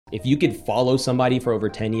If you could follow somebody for over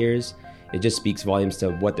 10 years, it just speaks volumes to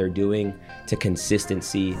what they're doing, to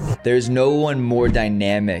consistency. There's no one more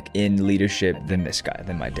dynamic in leadership than this guy,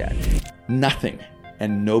 than my dad. Nothing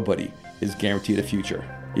and nobody is guaranteed a future.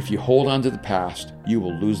 If you hold on to the past, you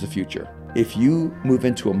will lose the future. If you move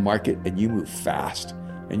into a market and you move fast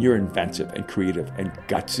and you're inventive and creative and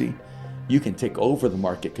gutsy, you can take over the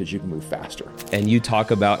market because you can move faster. And you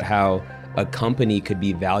talk about how a company could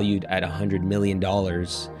be valued at $100 million,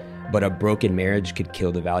 but a broken marriage could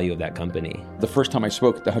kill the value of that company. The first time I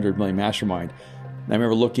spoke at the 100 Million Mastermind, I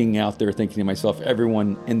remember looking out there thinking to myself,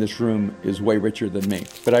 everyone in this room is way richer than me.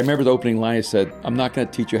 But I remember the opening line, I said, I'm not going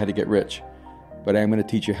to teach you how to get rich, but I am going to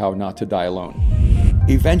teach you how not to die alone.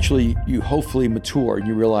 Eventually, you hopefully mature and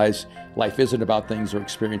you realize life isn't about things or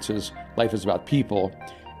experiences. Life is about people.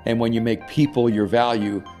 And when you make people your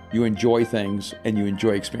value, you enjoy things and you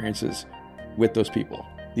enjoy experiences with those people.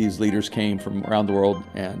 These leaders came from around the world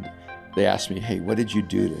and they asked me, hey, what did you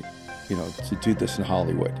do to do this in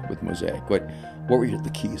Hollywood with Mosaic? What were the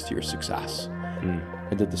keys to your success?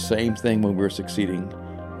 I did the same thing when we were succeeding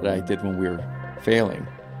that I did when we were failing,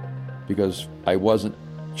 because I wasn't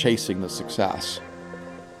chasing the success.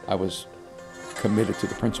 I was committed to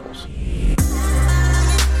the principles.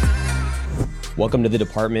 Welcome to the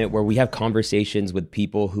department, where we have conversations with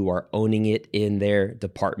people who are owning it in their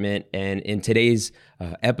department. And in today's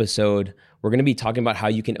episode, we're going to be talking about how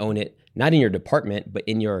you can own it, not in your department, but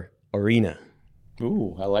in your arena.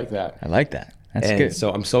 Ooh, I like that. I like that. That's and good. So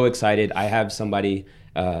I'm so excited. I have somebody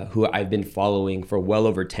who I've been following for well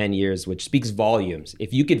over 10 years, which speaks volumes.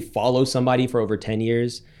 If you could follow somebody for over 10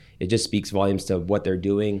 years, it just speaks volumes to what they're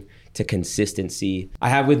doing, to consistency. I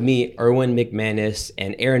have with me Erwin McManus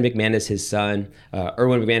and Aaron McManus, his son.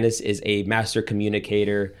 Erwin McManus is a master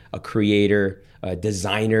communicator, a creator, a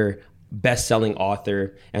designer, best-selling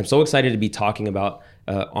author. And I'm so excited to be talking about,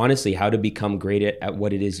 honestly, how to become great at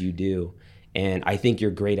what it is you do. And I think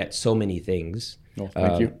you're great at so many things. Oh,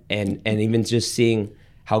 thank you. And even just seeing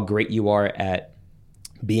how great you are at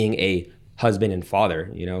being a husband and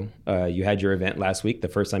father. You had your event last week, the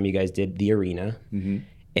first time you guys did the arena. Mm-hmm.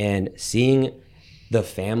 And seeing the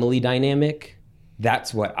family dynamic,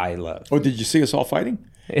 that's what I love. Oh, did you see us all fighting?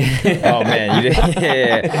 Oh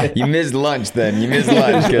man, you missed lunch then. You missed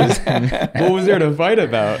lunch. What was there to fight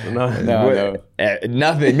about? No.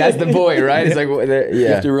 Nothing. That's the point, right? It's like, You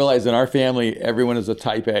have to realize in our family, everyone is a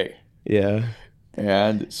type A. Yeah.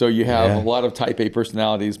 And so you have a lot of type A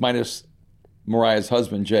personalities, minus Mariah's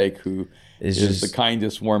husband, Jake, who is the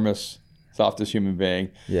kindest, warmest, softest human being.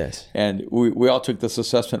 Yes. And we all took this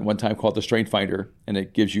assessment one time called the Strength Finder, and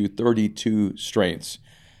it gives you 32 strengths.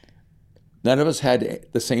 None of us had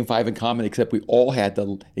the same 5 in common, except we all had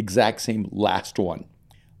the exact same last one,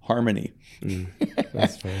 harmony.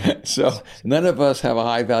 That's funny. So none of us have a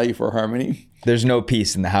high value for harmony. There's no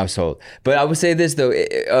peace in the household. But I would say this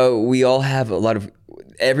though, we all have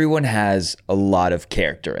everyone has a lot of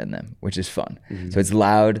character in them, which is fun. Mm-hmm. So it's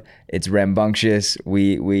loud, it's rambunctious.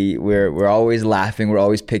 We're always laughing, we're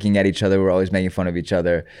always picking at each other, we're always making fun of each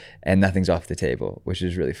other, and nothing's off the table, which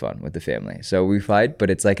is really fun with the family. So we fight,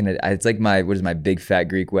 but it's like my big fat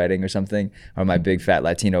Greek wedding or something, or my big fat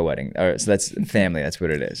Latino wedding. So that's family. That's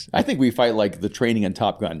what it is. I think we fight like the training in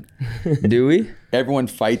Top Gun. Do we? Everyone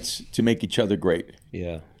fights to make each other great.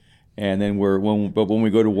 Yeah. And then when we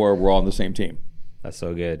go to war, we're all on the same team. That's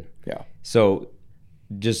so good. Yeah. So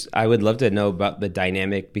I would love to know about the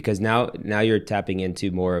dynamic, because now you're tapping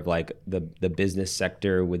into more of like the business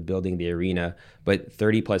sector with building the arena, but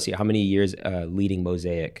 30 plus years, how many years leading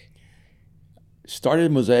Mosaic?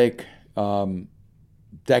 Started Mosaic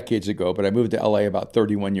decades ago, but I moved to LA about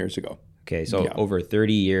 31 years ago. Okay. So over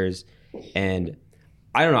 30 years. And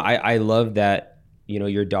I don't know, I love that,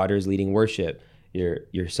 your daughter's leading worship,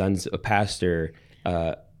 your son's a pastor,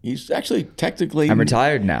 He's actually technically... I'm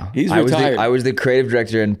retired now. He's retired. I was the creative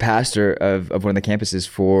director and pastor of one of the campuses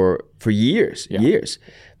for years.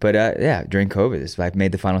 But during COVID, I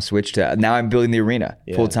made the final switch to... Now I'm building the arena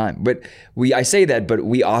full time. But I say that, but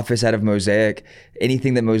we office out of Mosaic.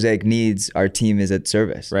 Anything that Mosaic needs, our team is at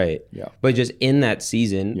service. Right. Yeah. But just in that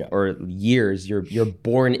season or years, you're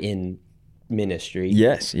born in ministry.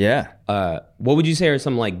 Yes, yeah. What would you say are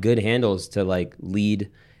some like good handles to like lead...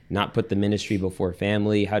 not put the ministry before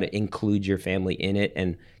family, how to include your family in it,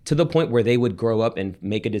 and to the point where they would grow up and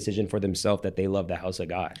make a decision for themselves that they love the house of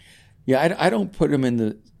God? Yeah, I don't put them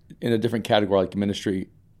in a different category like ministry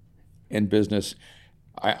and business.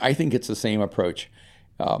 I think it's the same approach.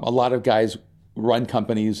 A lot of guys run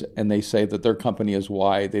companies and they say that their company is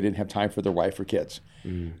why they didn't have time for their wife or kids.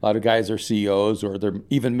 A lot of guys are CEOs or they're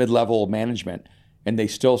even mid-level management, and they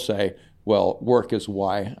still say, well, work is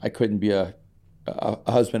why I couldn't be a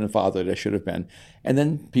husband and father that I should have been. And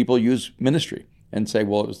then people use ministry and say,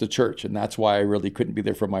 well, it was the church, and that's why I really couldn't be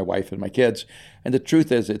there for my wife and my kids. And the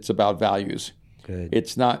truth is, it's about values. Good.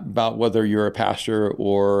 It's not about whether you're a pastor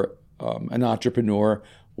or an entrepreneur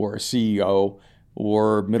or a CEO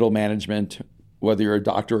or middle management, whether you're a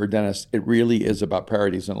doctor or a dentist. It really is about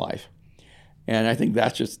priorities in life. And I think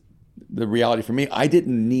that's just the reality for me. I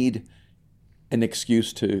didn't need an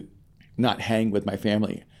excuse to not hang with my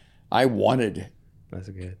family. I wanted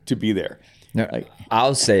to be there. No,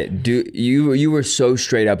 I'll say it. You were so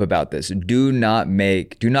straight up about this. Do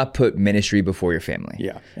not put ministry before your family.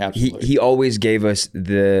 Yeah, absolutely. He always gave us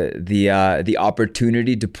the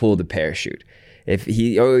opportunity to pull the parachute. If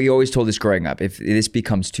he always told us growing up, if this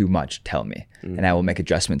becomes too much, tell me, and I will make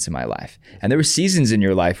adjustments in my life. And there were seasons in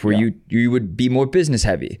your life where you would be more business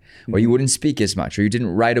heavy, or you wouldn't speak as much, or you didn't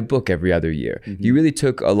write a book every other year. You really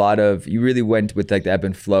you really went with like the ebb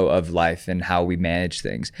and flow of life and how we manage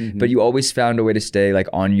things. But you always found a way to stay like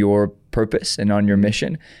on your purpose and on your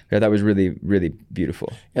mission. That was really, really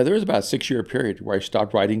beautiful. Yeah, there was about a 6-year period where I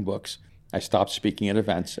stopped writing books. I stopped speaking at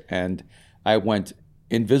events, and I went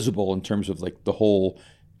invisible in terms of like the whole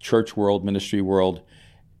church world, ministry world,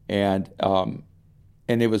 and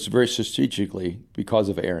it was very strategically because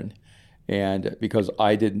of Aaron, and because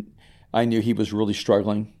I knew he was really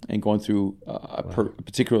struggling and going through a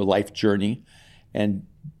particular life journey, and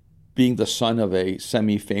being the son of a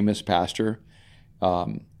semi-famous pastor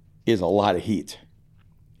is a lot of heat.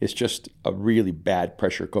 It's just a really bad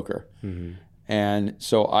pressure cooker. And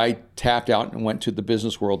so I tapped out and went to the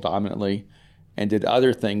business world dominantly, and did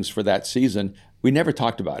other things for that season. We never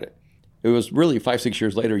talked about it. It was really 5-6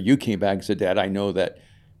 years later, you came back and said, Dad, I know that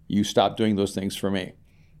you stopped doing those things for me.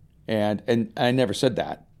 And I never said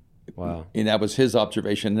that. Wow. And that was his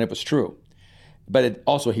observation, and it was true. But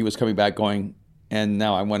also he was coming back going, and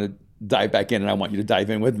now I want to dive back in, and I want you to dive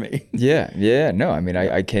in with me. Yeah. No, I mean,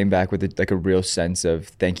 I came back with a real sense of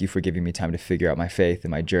thank you for giving me time to figure out my faith and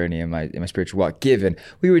my journey and my spiritual walk. Given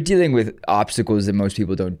we were dealing with obstacles that most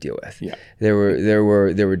people don't deal with. Yeah. There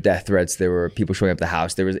were death threats. There were people showing up at the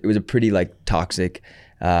house. It was a pretty like toxic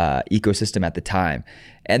ecosystem at the time.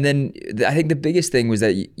 And then I think the biggest thing was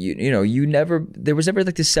that there was never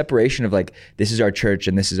like this separation of like, this is our church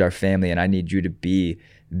and this is our family, and I need you to be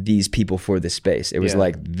these people for this space. It was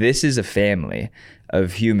like, this is a family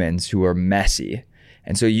of humans who are messy.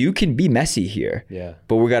 And so you can be messy here,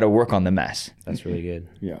 but we got to work on the mess. That's really good.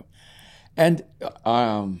 Yeah. And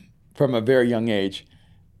from a very young age,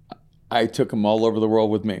 I took him all over the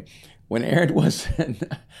world with me. When Aaron was in,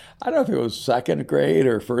 I don't know if it was second grade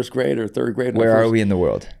or first grade or third grade. Where are we in the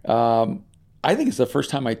world? I think it's the first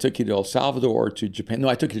time I took you to El Salvador or to Japan. No,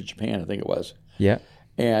 I took you to Japan, I think it was. Yeah.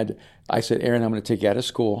 And I said, Aaron, I'm going to take you out of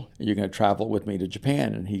school. You're going to travel with me to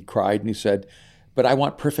Japan. And he cried and he said, but I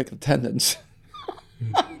want perfect attendance.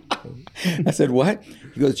 I said, what?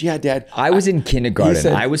 He goes, yeah, Dad. I was in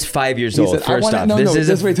kindergarten. I was 5 years old. Said, First off, this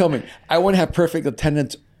is what he told me. I want to have perfect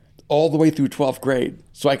attendance all the way through 12th grade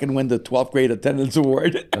so I can win the 12th grade attendance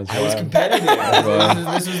award. I was competitive.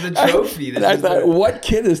 This was the trophy. I thought, what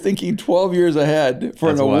kid is thinking 12 years ahead for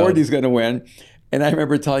an award he's going to win? And I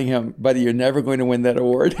remember telling him, buddy, you're never going to win that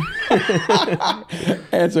award.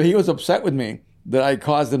 And so he was upset with me that I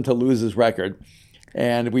caused him to lose his record.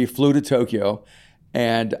 And we flew to Tokyo,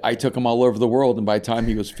 and I took him all over the world. And by the time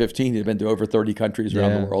he was 15, he'd been to over 30 countries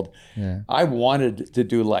around the world. Yeah. I wanted to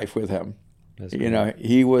do life with him. That's cool.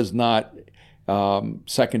 He was not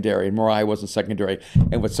secondary, and Mariah wasn't secondary.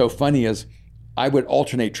 And what's so funny is I would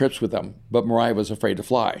alternate trips with them, but Mariah was afraid to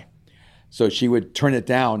fly. So she would turn it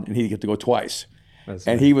down, and he'd get to go twice.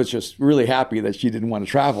 And he was just really happy that she didn't want to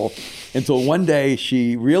travel, until one day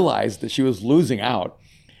she realized that she was losing out,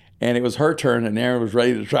 and it was her turn, and Aaron was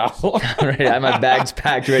ready to travel. Right, I had my bags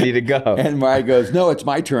packed, ready to go. And Mariah goes, no, it's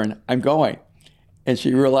my turn. I'm going. And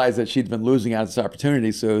she realized that she'd been losing out on this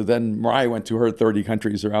opportunity. So then Mariah went to her 30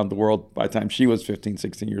 countries around the world by the time she was 15,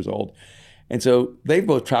 16 years old. And so they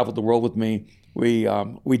both traveled the world with me.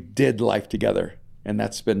 We did life together. And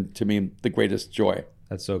that's been, to me, the greatest joy.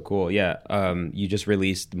 That's so cool. Yeah. You just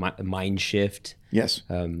released Mind Shift. Yes.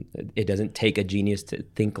 It doesn't take a genius to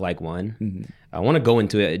think like one. Mm-hmm. I want to go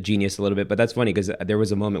into a genius a little bit, but that's funny because there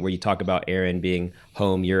was a moment where you talk about Aaron being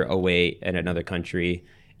home, you're away in another country,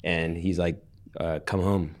 and he's like, come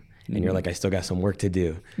home. And you're like, I still got some work to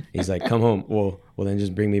do. He's like, come home. Well, then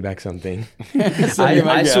just bring me back something.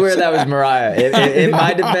 I swear that was Mariah. In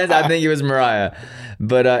my defense, I think it was Mariah.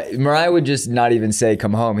 But Mariah would just not even say,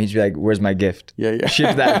 come home. He'd be like, where's my gift? Yeah.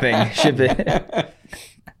 Ship that thing. Ship it.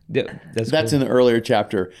 That's cool. In the earlier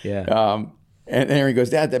chapter. Yeah. And Aaron goes,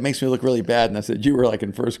 Dad, that makes me look really bad. And I said, you were like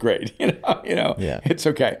in first grade. Yeah. It's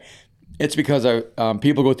okay. It's because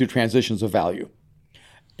people go through transitions of value.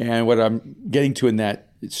 And what I'm getting to in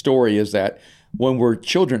that story is that when we're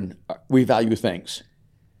children, we value things.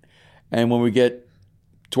 And when we get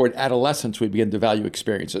toward adolescence, we begin to value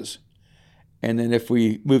experiences. And then if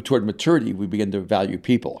we move toward maturity, we begin to value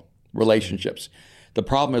people, relationships. The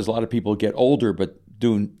problem is a lot of people get older but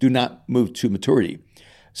do not move to maturity.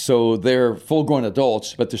 So they're full-grown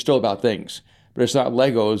adults, but they're still about things. But it's not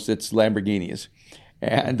Legos, it's Lamborghinis.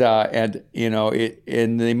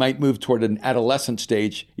 And they might move toward an adolescent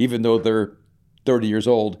stage, even though they're 30 years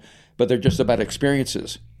old, but they're just about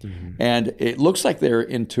experiences. Mm-hmm. And it looks like they're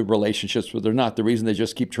into relationships, but they're not. The reason they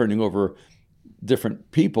just keep turning over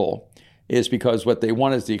different people is because what they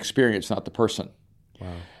want is the experience, not the person.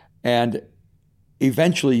 Wow. And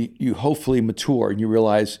eventually you hopefully mature and you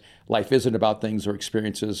realize life isn't about things or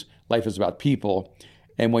experiences. Life is about people.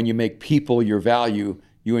 And when you make people your value,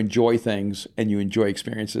 you enjoy things and you enjoy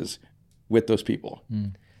experiences with those people.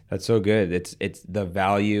 Mm. That's so good. It's the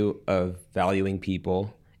value of valuing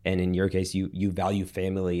people. And in your case, you value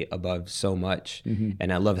family above so much. Mm-hmm.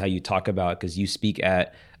 And I love how you talk about, because you speak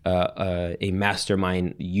at a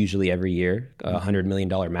mastermind usually every year, $100 million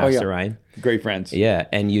mastermind. Oh, yeah. Great friends. Yeah.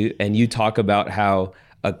 And you talk about how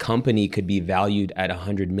a company could be valued at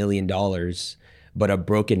 $100 million, but a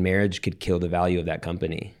broken marriage could kill the value of that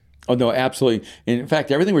company. Oh, no, absolutely. And in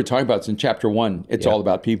fact, everything we're talking about is in chapter 1. It's all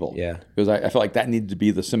about people. Yeah. Because I feel like that needed to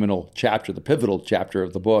be the seminal chapter, the pivotal chapter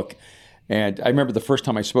of the book. And I remember the first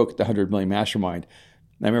time I spoke at the 100 Million Mastermind,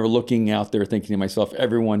 I remember looking out there thinking to myself,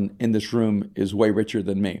 everyone in this room is way richer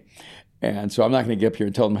than me. And so I'm not going to get up here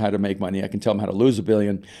and tell them how to make money. I can tell them how to lose $1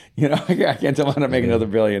 billion. I can't tell them how to make another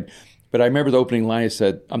 $1 billion. But I remember the opening line, I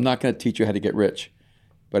said, I'm not going to teach you how to get rich,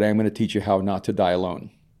 but I'm going to teach you how not to die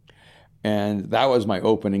alone. And that was my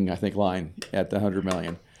opening, I think, line at the 100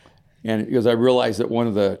 million. And because I realized that one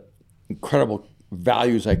of the incredible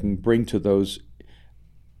values I can bring to those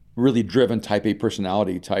really driven type A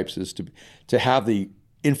personality types is to have the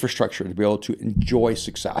infrastructure to be able to enjoy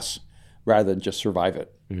success rather than just survive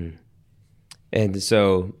it. Mm. And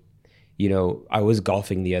so, I was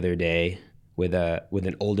golfing the other day with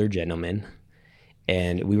an older gentleman,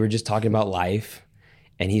 and we were just talking about life.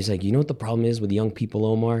 And he's like, you know what the problem is with young people,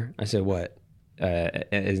 Omar? I said, what?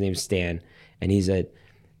 His name's Stan. And he said,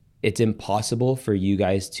 it's impossible for you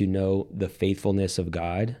guys to know the faithfulness of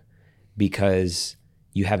God because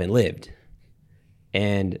you haven't lived.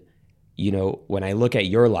 And, when I look at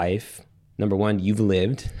your life, number one, you've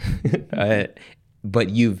lived,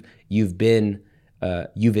 but you've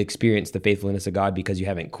experienced the faithfulness of God because you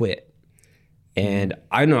haven't quit. And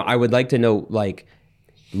I don't know, I would like to know,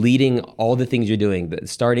 leading all the things you're doing,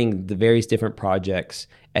 starting the various different projects,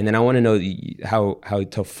 and then I want to know how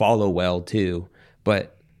to follow well too.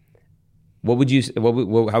 But how would you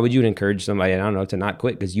encourage somebody, I don't know, to not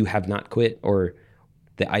quit because you have not quit, or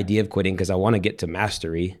the idea of quitting because I want to get to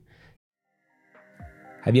mastery?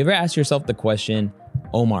 Have you ever asked yourself the question,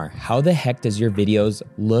 Omar, how the heck does your videos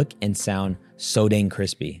look and sound so dang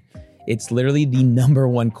crispy? It's literally the number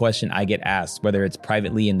one question I get asked, whether it's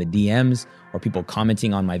privately in the DMs or people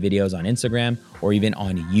commenting on my videos on Instagram or even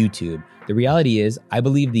on YouTube. The reality is, I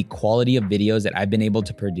believe the quality of videos that I've been able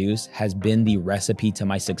to produce has been the recipe to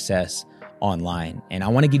my success online. And I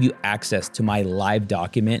want to give you access to my live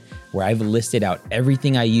document where I've listed out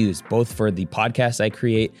everything I use, both for the podcasts I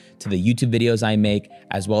create, to the YouTube videos I make,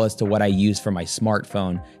 as well as to what I use for my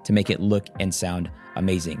smartphone to make it look and sound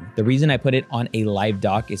amazing. The reason I put it on a live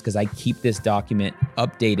doc is because I keep this document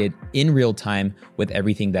updated in real time with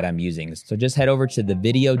everything that I'm using. So just head over to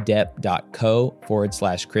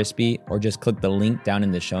thevideodept.co/crispy, or just click the link down in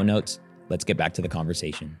the show notes. Let's get back to the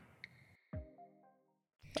conversation.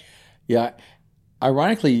 Yeah.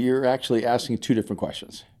 Ironically, you're actually asking two different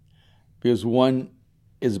questions, because one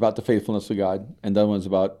is about the faithfulness of God and the other one's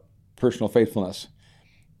about personal faithfulness.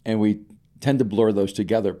 And we tend to blur those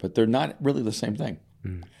together, but they're not really the same thing.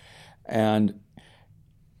 Mm. And,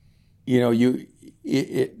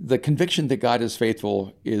 the conviction that God is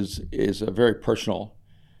faithful is a very personal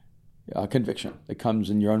conviction that comes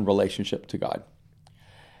in your own relationship to God.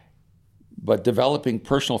 But developing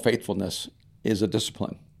personal faithfulness is a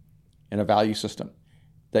discipline and a value system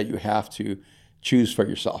that you have to choose for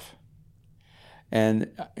yourself.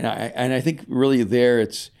 And I think really there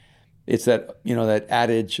it's that, that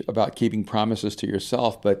adage about keeping promises to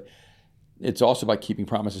yourself, but it's also about keeping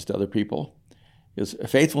promises to other people. Because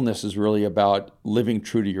faithfulness is really about living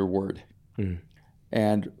true to your word. Mm.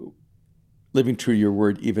 And living true to your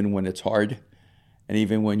word even when it's hard and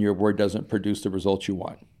even when your word doesn't produce the results you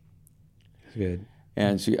want. Good.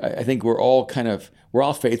 And so I think we're all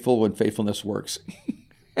faithful when faithfulness works.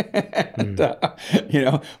 And,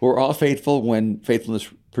 we're all faithful when faithfulness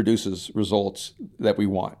produces results that we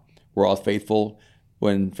want. We're all faithful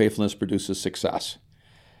when faithfulness produces success.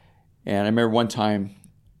 And I remember one time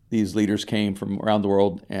these leaders came from around the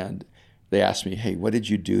world and they asked me, hey, what did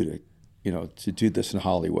you do to do this in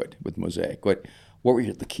Hollywood with Mosaic? What were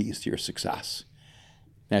the keys to your success?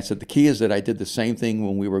 And I said, the key is that I did the same thing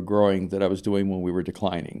when we were growing that I was doing when we were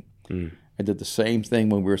declining. I did the same thing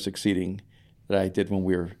when we were succeeding that I did when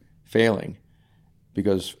we were failing,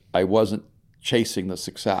 because I wasn't chasing the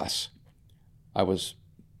success. I was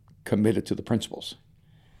committed to the principles.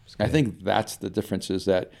 I think that's the difference, is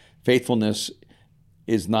that faithfulness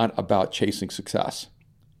is not about chasing success.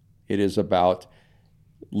 It is about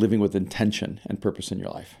living with intention and purpose in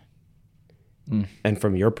your life. And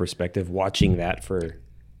from your perspective, watching that for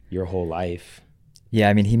your whole life. Yeah,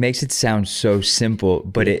 I mean, he makes it sound so simple,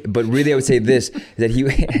 but really I would say this, that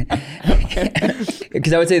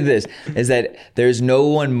because I would say this, is that there's no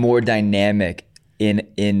one more dynamic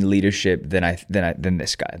in leadership than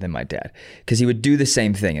this guy, than my dad, because he would do the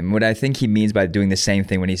same thing. And what I think he means by doing the same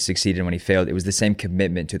thing when he succeeded and when he failed, it was the same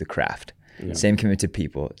commitment to the craft, same commitment to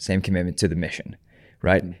people, same commitment to the mission.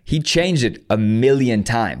 Right? He changed it 1,000,000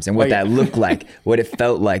 times, and what that looked like, what it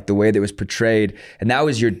felt like, the way that it was portrayed. And that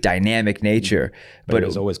was your dynamic nature. But it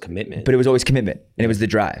was always commitment. But it was always commitment. And it was the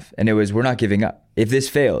drive. And it was, we're not giving up. If this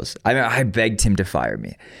fails, I begged him to fire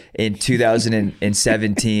me. In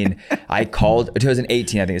 2017, 2018, I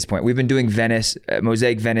think at this point, we've been doing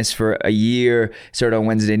Mosaic Venice for a year, started on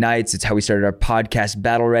Wednesday nights. It's how we started our podcast,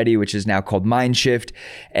 Battle Ready, which is now called Mind Shift.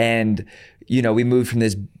 And we moved from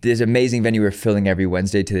this amazing venue we were filling every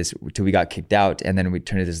Wednesday till we got kicked out. And then we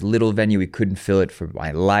turned to this little venue. We couldn't fill it for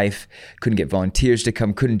my life. Couldn't get volunteers to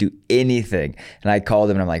come. Couldn't do anything. And I called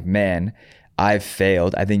him and I'm like, man, I've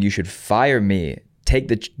failed. I think you should fire me. Take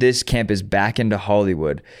this campus back into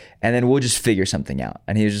Hollywood, and then we'll just figure something out.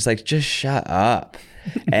 And he was just like, just shut up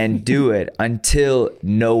and do it until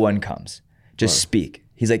no one comes. Just speak.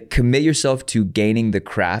 He's like, commit yourself to gaining the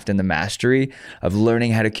craft and the mastery of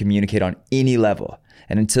learning how to communicate on any level.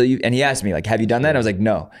 And he asked me, like, have you done that? And I was like,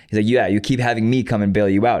 no. He's like, yeah, you keep having me come and bail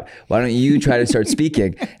you out. Why don't you try to start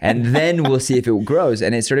speaking? And then we'll see if it grows.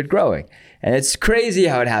 And it started growing. And it's crazy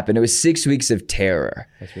how it happened. It was 6 weeks of terror.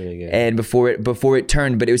 That's really good. And before it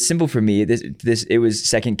turned, but it was simple for me. It was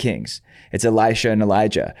 2 Kings. It's Elisha and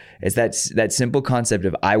Elijah. It's that simple concept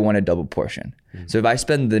of I want a double portion. So if I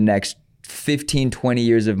spend the next 15, 20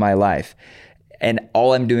 years of my life and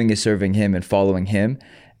all I'm doing is serving him and following him,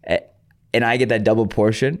 and I get that double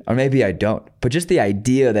portion, or maybe I don't, but just the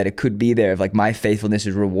idea that it could be there, of like my faithfulness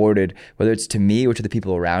is rewarded, whether it's to me or to the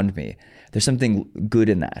people around me, there's something good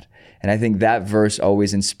in that. And I think that verse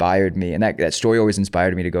always inspired me, and that story always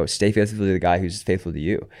inspired me to go, stay faithful to the guy who's faithful to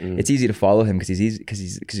you. It's easy to follow him because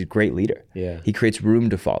he's a great leader. Yeah. He creates room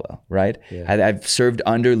to follow, right? Yeah. I've served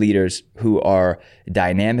under leaders who are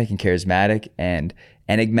dynamic and charismatic and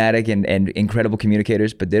enigmatic and incredible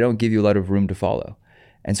communicators, but they don't give you a lot of room to follow.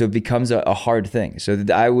 And so it becomes a hard thing. So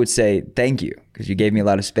I would say thank you, because you gave me a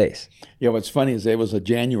lot of space. Yeah, what's funny is it was a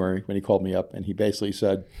January when he called me up, and he basically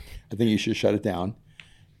said, I think you should shut it down,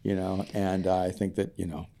 and I think that,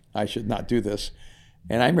 I should not do this.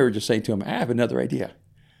 And I remember just saying to him, I have another idea.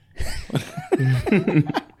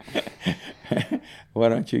 Why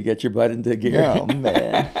don't you get your butt into gear? Oh,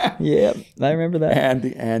 man. Yeah, I remember that.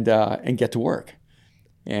 And get to work.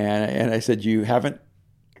 And I said, you haven't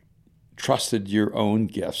trusted your own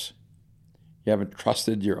gifts. You haven't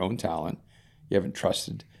trusted your own talent. You haven't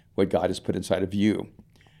trusted what God has put inside of you.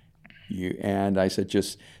 And I said,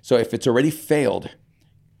 so if it's already failed,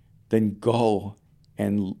 then go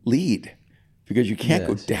and lead, because you can't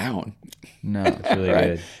go down. No, it's really right?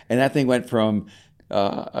 good. And that thing went from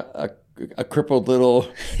a crippled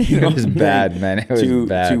little, it was bad, man. It was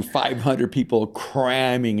bad. To 500 people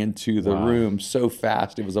cramming into the room so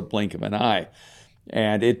fast it was a blink of an eye.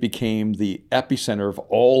 And it became the epicenter of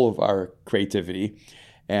all of our creativity.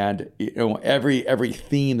 And every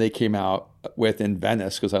theme they came out with in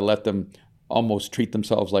Venice, because I let them almost treat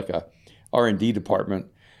themselves like a R&D department,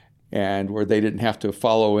 and where they didn't have to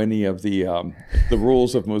follow any of the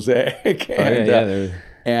rules of Mosaic.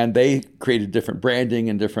 And they created different branding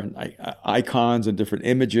and different icons and different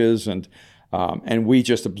images, and we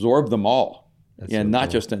just absorbed them all. That's and so not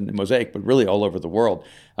cool. just in Mosaic, but really all over the world.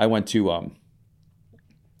 I went to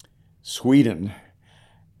Sweden,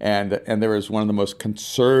 and there was one of the most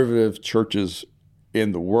conservative churches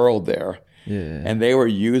in the world there. Yeah. And they were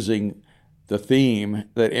using the theme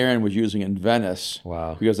that Aaron was using in Venice.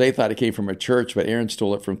 Wow. Because they thought it came from a church, but Aaron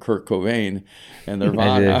stole it from Kurt Cobain and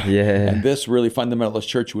Nirvana. Yeah. And this really fundamentalist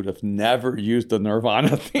church would have never used the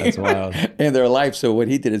Nirvana theme That's wild. in their life. So what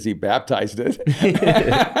he did is he baptized it,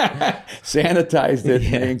 sanitized it,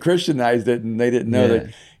 and Christianized it, and they didn't know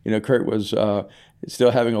that, Kurt was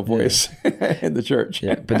still having a voice in the church.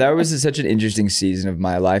 Yeah, but that was such an interesting season of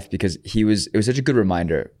my life because it was such a good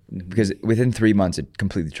reminder because within 3 months it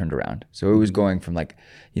completely turned around. So it was going from like,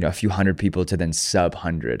 a few hundred people to then sub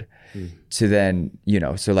 100 to then,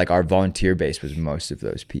 so like our volunteer base was most of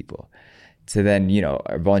those people. So then,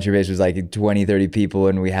 our volunteer base was like 20, 30 people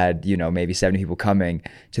and we had, maybe 70 people coming.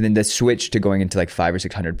 So then the switch to going into like 500 or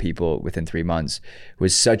 600 people within 3 months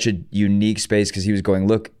was such a unique space because he was going,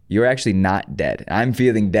 look, you're actually not dead. I'm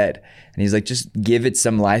feeling dead. And he's like, just give it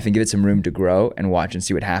some life and give it some room to grow and watch and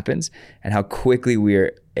see what happens and how quickly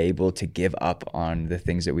we're able to give up on the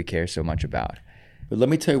things that we care so much about. But let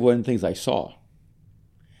me tell you one of the things I saw.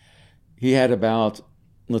 He had about,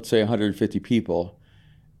 let's say, 150 people,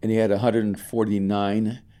 and he had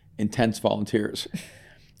 149 intense volunteers.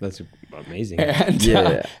 That's amazing.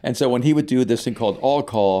 And so when he would do this thing called all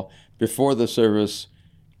call before the service,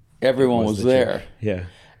 everyone was there. Yeah.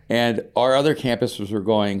 And our other campuses were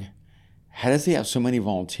going, how does he have so many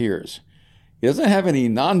volunteers? He doesn't have any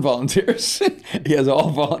non-volunteers. He has all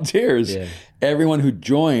volunteers. Yeah. Everyone who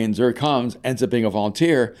joins or comes ends up being a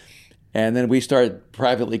volunteer. And then we started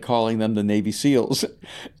privately calling them the Navy SEALs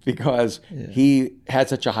because he had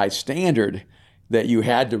such a high standard that you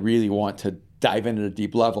had to really want to dive in at a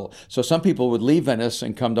deep level. So some people would leave Venice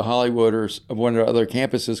and come to Hollywood or one of our other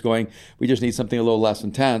campuses going, we just need something a little less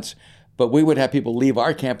intense. But we would have people leave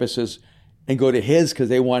our campuses and go to his because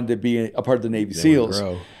they wanted to be a part of the Navy SEALs.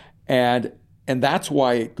 And that's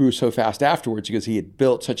why it grew so fast afterwards, because he had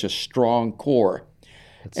built such a strong core.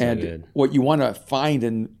 That's and so good. What you want to find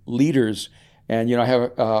in leaders, and I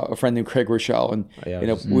have a friend named Craig Rochelle, and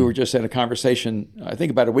we were just in a conversation, I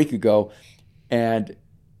think about a week ago, and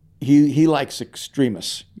he likes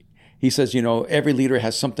extremists. He says, every leader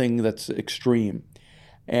has something that's extreme,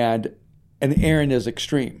 and Aaron is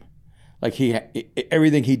extreme. Like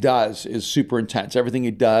everything he does is super intense. Everything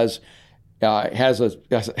he does has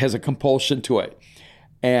a compulsion to it,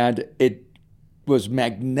 and it was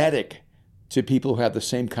magnetic to people who have the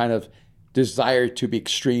same kind of desire to be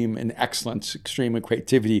extreme in excellence, extreme in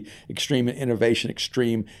creativity, extreme in innovation,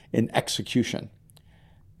 extreme in execution.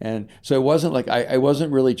 And so it wasn't like I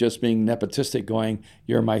wasn't really just being nepotistic going,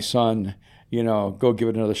 you're my son, go give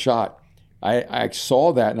it another shot. I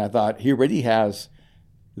saw that and I thought he already has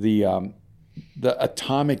the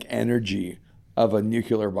atomic energy of a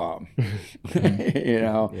nuclear bomb,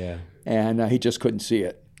 Yeah. And he just couldn't see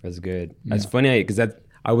it. That's good. That's funny because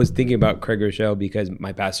I was thinking about Craig Rochelle because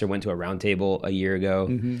my pastor went to a roundtable a year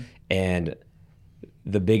ago, and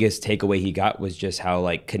the biggest takeaway he got was just how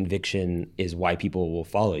like conviction is why people will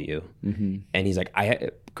follow you. And he's like,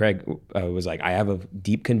 Craig was like, I have a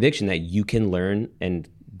deep conviction that you can learn and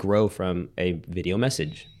grow from a video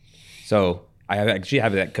message. So I actually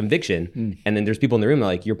have that conviction. And then there's people in the room that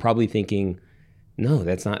like, you're probably thinking, no,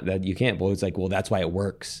 that's not that you can't. Well, it's like, well, that's why it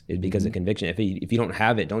works. It's because of conviction. If you don't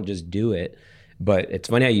have it, don't just do it. But it's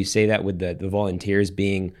funny how you say that with the volunteers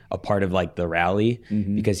being a part of like the rally,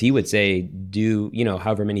 because he would say, do,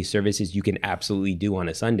 however many services you can absolutely do on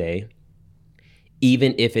a Sunday,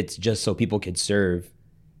 even if it's just so people could serve,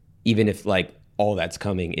 even if like all that's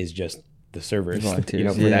coming is just the servers, for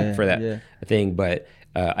that thing. But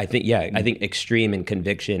I think extreme and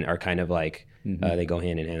conviction are kind of like, they go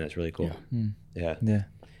hand in hand. That's really cool. Yeah.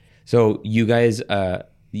 So you guys,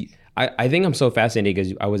 I think I'm so fascinated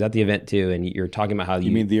because I was at the event too, and you're talking about how you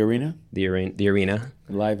mean the arena? The arena.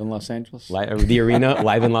 Live in Los Angeles? The arena,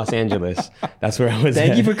 live in Los Angeles. That's where I was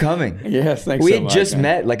Thank you for coming. Yes, thanks we so had much. just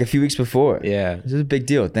met like a few weeks before. Yeah. This is a big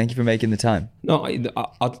deal. Thank you for making the time. No,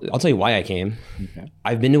 I'll tell you why I came. Okay.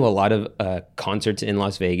 I've been to a lot of concerts in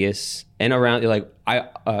Las Vegas and around, like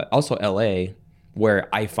also LA, where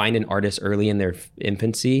I find an artist early in their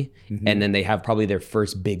infancy, and then they have probably their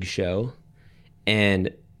first big show.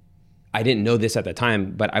 And I didn't know this at the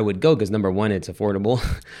time, but I would go because number one, it's affordable.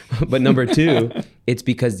 But number two, it's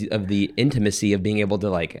because of the intimacy of being able to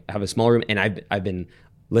like have a small room. And I've been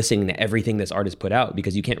listening to everything this artist put out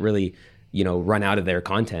because you can't really, run out of their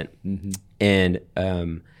content. And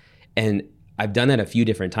I've done that a few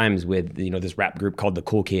different times with, this rap group called the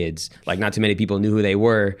Cool Kids. Like not too many people knew who they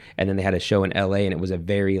were. And then they had a show in LA and it was a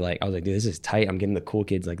very I was like, dude, this is tight. I'm getting the Cool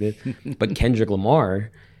Kids like this. But Kendrick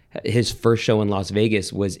Lamar his first show in Las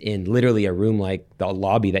Vegas was in literally a room like the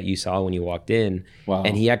lobby that you saw when you walked in. Wow.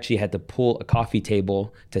 And he actually had to pull a coffee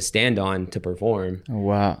table to stand on to perform. Oh,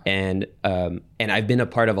 wow. And I've been a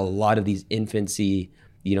part of a lot of these infancy,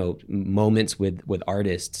 moments with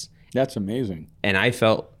artists. That's amazing. And I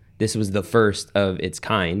felt this was the first of its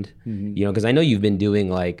kind, because I know you've been doing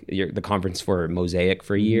like the conference for Mosaic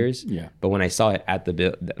for years. Yeah. But when I saw it at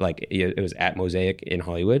it was at Mosaic in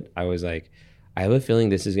Hollywood, I was like, I have a feeling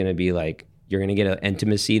this is going to be like, you're going to get an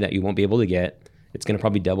intimacy that you won't be able to get. It's going to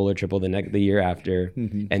probably double or triple the year after.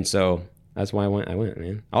 And so that's why I went,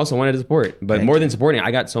 man. I also wanted to support, but more than supporting,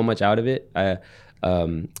 I got so much out of it.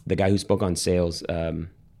 The guy who spoke on sales,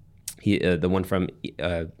 he the one from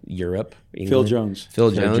Europe, England. Phil Jones. Phil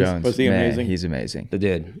Jones. Was he amazing? He's amazing. I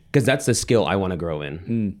did, because that's the skill I want to grow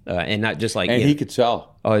in, and not just like. And he could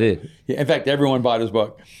sell. Oh, I did. In fact, everyone bought his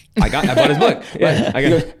book. I bought his book.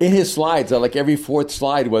 Yeah, In his slides, like every fourth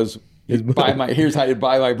slide was, here's how you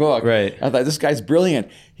buy my book. Right. I thought, this guy's brilliant.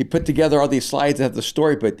 He put together all these slides that have the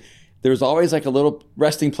story, but there's always like a little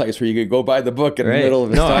resting place where you could go buy the book in the middle of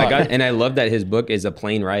his talk. And I love that his book is a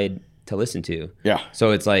plane ride to listen to. Yeah.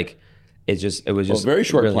 So it's like, it was just a very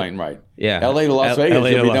short really, plane ride. Yeah. LA to Las Vegas. LA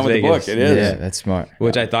You'll to be Las done with the Vegas. book. It is. Yeah, that's smart.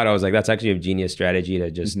 Which I thought, I was like, that's actually a genius strategy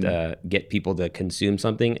to just get people to consume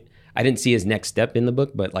something. I didn't see his next step in the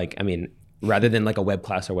book, but like, I mean, rather than like a web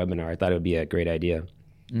class or webinar, I thought it would be a great idea.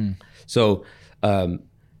 So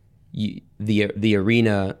the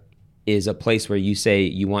arena is a place where you say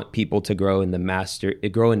you want people to grow in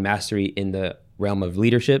mastery in the realm of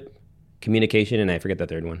leadership, communication, and I forget the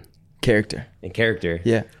third one. Character. And character.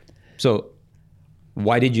 Yeah. So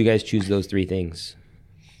why did you guys choose those three things?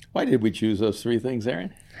 Why did we choose those three things,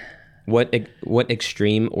 Aaron? What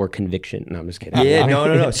extreme or conviction? No, I'm just kidding. Yeah,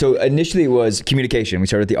 no. So initially it was communication. We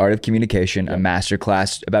started the Art of Communication, a master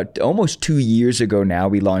class about almost 2 years ago now.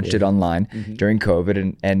 We launched it online during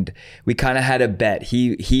COVID, and we kind of had a bet.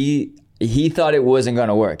 He thought it wasn't going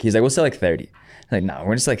to work. He's like, we'll sell like 30. I'm like, no,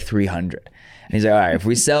 we're just like 300. And he's like, all right,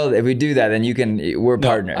 if we do that, then we're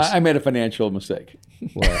partners. I made a financial mistake.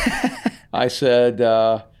 I said,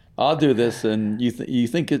 I'll do this, and you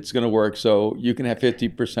think it's going to work, so you can have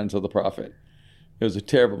 50% of the profit. It was a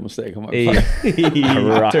terrible mistake on my part.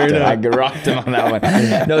 I rocked him on that one.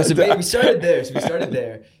 No, so we started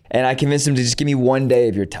there. And I convinced him to just give me 1 day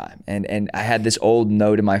of your time. And I had this old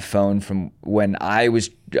note in my phone from when I was,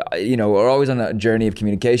 we're always on a journey of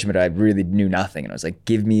communication, but I really knew nothing. And I was like,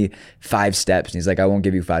 give me 5 steps. And he's like, I won't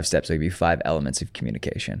give you 5 steps. I'll give you 5 elements of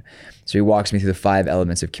communication. So he walks me through the 5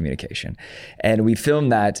 elements of communication. And we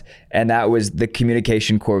filmed that, and that was the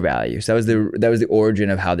communication core value. So that was the origin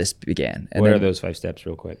of how this began. And what are those 5 steps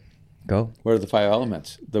real quick? Go. What are the 5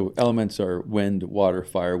 elements? The elements are wind, water,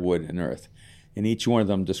 fire, wood, and earth. And each one of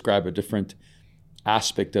them describe a different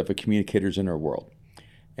aspect of a communicator's inner world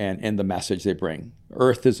and the message they bring.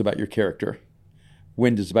 Earth is about your character.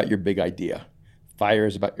 Wind is about your big idea. Fire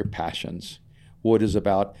is about your passions. Wood is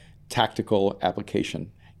about tactical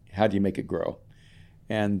application. How do you make it grow?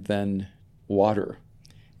 And then water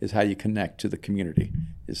is how you connect to the community,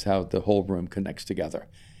 is how the whole room connects together.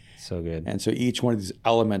 So good. And so each one of these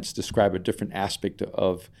elements describe a different aspect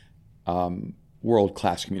of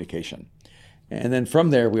world-class communication. And then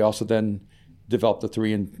from there, we also then developed the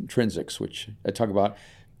 3 intrinsics, which I talk about.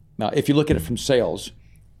 Now, if you look at it from sales,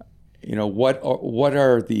 what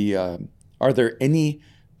are are there any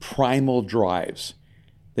primal drives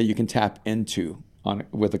that you can tap into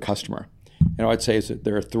with a customer? And I'd say is that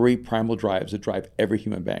there are 3 primal drives that drive every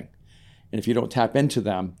human being. And if you don't tap into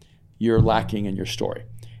them, you're lacking in your story.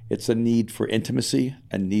 It's a need for intimacy,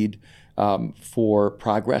 a need for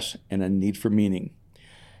progress, and a need for meaning.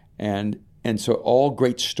 And so all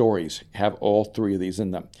great stories have all 3 of these in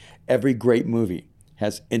them. Every great movie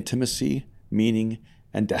has intimacy, meaning,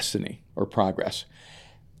 and destiny or progress.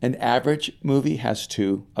 An average movie has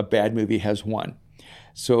 2, a bad movie has 1.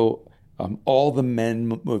 So all the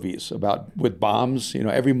men movies with bombs,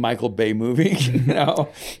 every Michael Bay movie,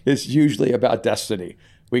 is usually about destiny.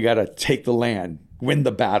 We got to take the land, win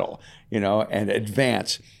the battle, and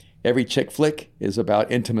advance. Every chick flick is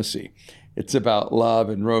about intimacy. It's about love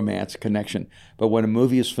and romance, connection. But when a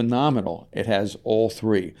movie is phenomenal, it has all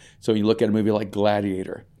 3. So you look at a movie like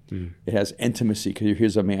Gladiator. It has intimacy because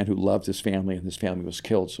here's a man who loved his family and his family was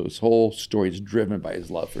killed. So his whole story is driven by his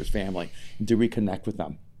love for his family and to reconnect with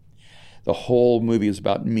them. The whole movie is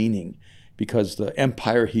about meaning because the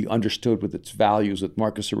empire he understood with its values with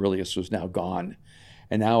Marcus Aurelius was now gone.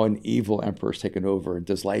 And now an evil emperor has taken over. And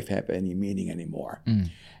does life have any meaning anymore?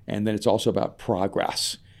 And then it's also about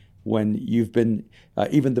progress. When you've been,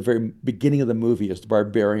 even the very beginning of the movie is the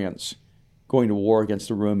barbarians going to war against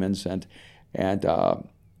the Romans, and one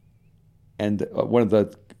of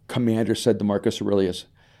the commanders said to Marcus Aurelius,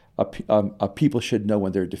 a people should know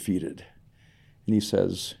when they're defeated. And he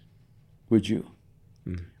says, would you?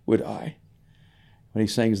 Would I? What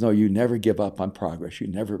he's saying is, no, you never give up on progress. You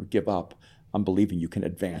never give up on believing you can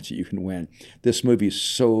advance, you can win. This movie is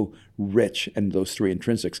so rich in those three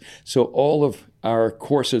intrinsics. So all of our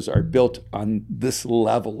courses are built on this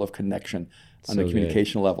level of connection, on the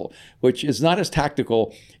communication level, which is not as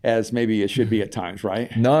tactical as maybe it should be at times,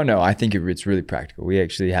 right? No, I think it's really practical. We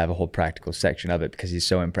actually have a whole practical section of it because he's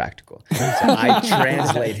so impractical. So I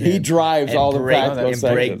translate him. He drives all the practical and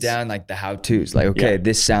sections. break down like the how-tos. Like, okay,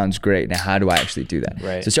 this sounds great. Now, how do I actually do that?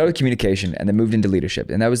 Right. So start with communication, and then moved into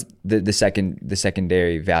leadership, and that was the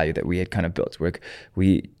secondary value that we had kind of built. Where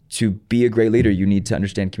to be a great leader, you need to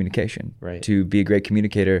understand communication. Right. To be a great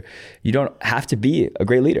communicator, you don't have to be a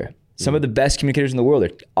great leader. Some of the best communicators in the world are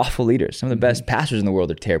awful leaders. Some of the best pastors in the world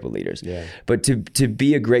are terrible leaders. Yeah. But to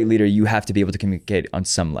be a great leader, you have to be able to communicate on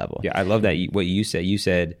some level. Yeah, I love that. What you said. You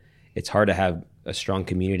said it's hard to have a strong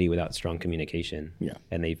community without strong communication. Yeah.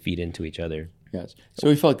 And they feed into each other. Yes. So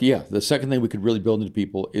we felt, the second thing we could really build into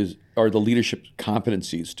people are the leadership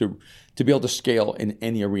competencies to be able to scale in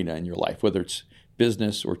any arena in your life, whether it's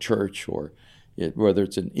business or church, or whether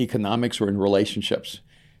it's in economics or in relationships.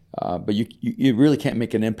 But you really can't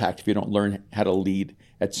make an impact if you don't learn how to lead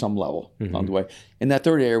at some level along the way. And that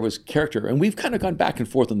third area was character. And we've kind of gone back and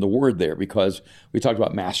forth on the word there, because we talked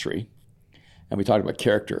about mastery and we talked about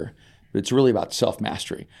character, but it's really about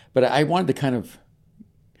self-mastery. But I wanted to kind of,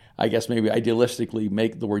 I guess maybe idealistically,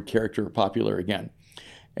 make the word character popular again.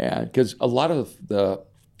 Because a lot of the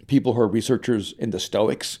people who are researchers in the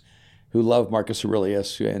Stoics, who love Marcus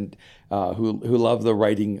Aurelius and who love the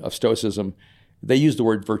writing of Stoicism, they use the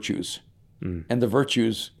word virtues. And the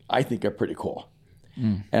virtues, I think, are pretty cool.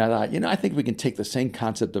 And I thought, I think we can take the same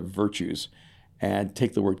concept of virtues and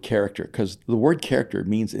take the word character, because the word character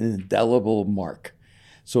means an indelible mark.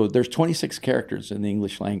 So there's 26 characters in the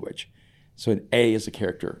English language. So an A is a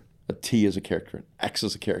character, a T is a character, an X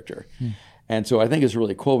is a character. And so I think it's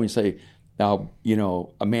really cool when you say, now,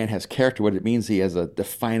 a man has character. What it means, he has a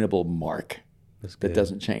definable mark that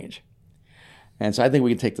doesn't change. And so I think we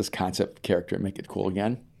can take this concept of character and make it cool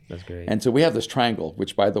again. That's great. And so we have this triangle,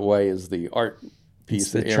 which, by the way, is the art piece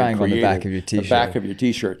It's that the Aaron triangle on the created. back of your t-shirt. The back of your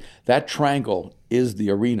t-shirt. That triangle is the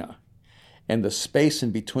arena. And the space in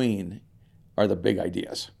between are the big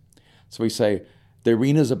ideas. So we say the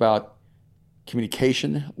arena is about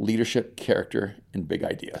communication, leadership, character, and big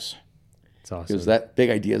ideas. It's awesome. Because that big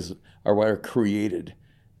ideas are what are created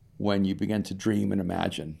when you begin to dream and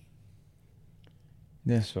imagine.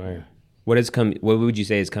 Yes. Sure. What would you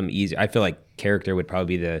say has come easy? I feel like character would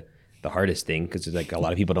probably be the hardest thing, because it's like a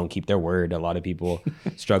lot of people don't keep their word. A lot of people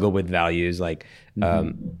struggle with values. Like,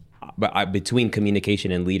 between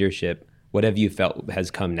communication and leadership, what have you felt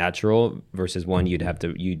has come natural versus one you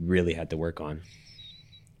really had to work on?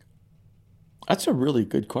 That's a really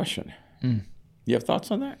good question. You have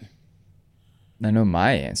thoughts on that? I know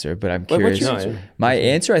my answer, but I'm What's curious. your answer? My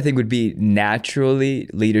answer, I think, would be naturally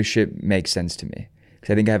leadership makes sense to me.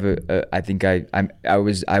 Because I think I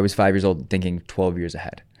was 5 years old thinking 12 years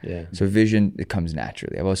ahead. Yeah. So vision, it comes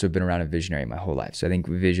naturally. I've also been around a visionary my whole life. So I think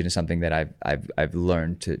vision is something that I've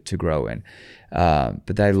learned to grow in.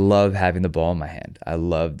 But I love having the ball in my hand. I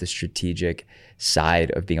love the strategic side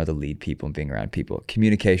of being able to lead people and being around people.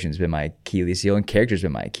 Communication's been my Achilles heel, and character's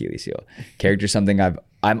been my Achilles heel. Character is something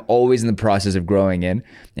I'm always in the process of growing in,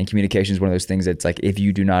 and communication is one of those things that's like, if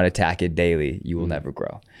you do not attack it daily, you will never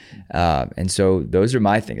grow. And so those are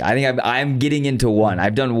my things. I think I'm getting into one.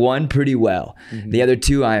 I've done one pretty well. The other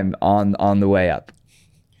two, I'm on the way up.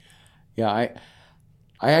 Yeah, I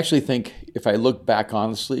actually think, if I look back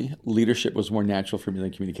honestly, leadership was more natural for me than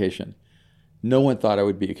communication. No one thought I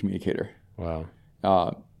would be a communicator. Wow.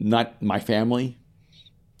 Not my family,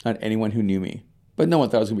 not anyone who knew me. But no one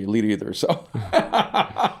thought I was going to be a leader either. So,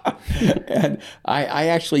 and I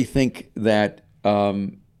actually think that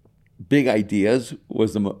big ideas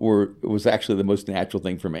was actually the most natural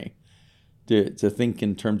thing for me to think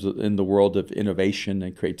in terms of in the world of innovation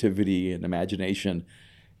and creativity and imagination.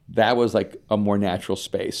 That was like a more natural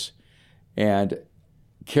space, and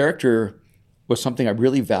character was something I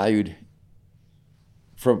really valued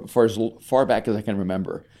for as far back as I can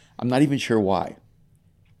remember. I'm not even sure why.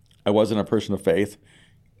 I wasn't a person of faith.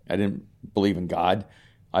 I didn't believe in God.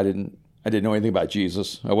 I didn't know anything about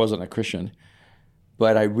Jesus. I wasn't a Christian.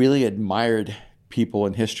 But I really admired people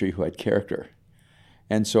in history who had character.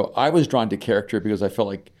 And so I was drawn to character because I felt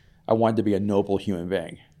like I wanted to be a noble human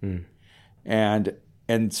being. And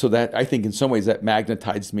and so that, I think in some ways that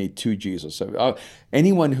magnetized me to Jesus. So,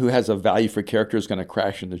 anyone who has a value for character is going to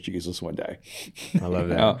crash into Jesus one day. I love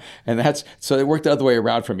that. And so it worked the other way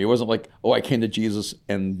around for me. It wasn't like, oh, I came to Jesus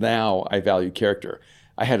and now I value character.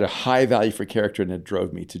 I had a high value for character and it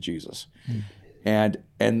drove me to Jesus. And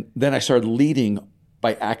then I started leading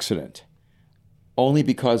by accident, only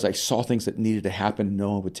because I saw things that needed to happen.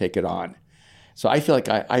 No one would take it on. So I feel like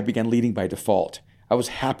I began leading by default. I was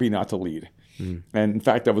happy not to lead. And in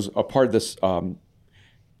fact, I was a part of this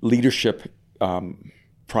leadership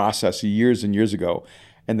process years and years ago.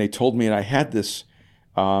 And they told me, and I had this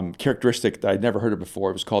characteristic that I'd never heard of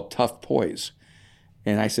before. It was called tough poise.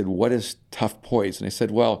 And I said, what is tough poise? And they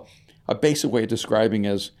said, well, a basic way of describing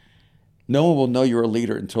is no one will know you're a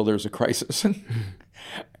leader until there's a crisis.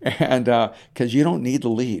 And because you don't need to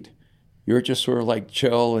lead. You're just sort of like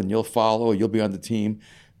chill and you'll follow, you'll be on the team.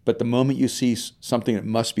 But the moment you see something that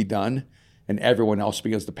must be done and everyone else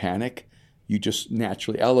begins to panic, you just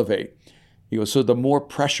naturally elevate. He goes, so the more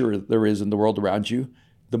pressure there is in the world around you,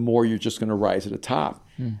 the more you're just going to rise to the top.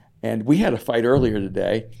 And we had a fight earlier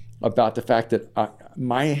today about the fact that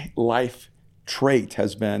my life trait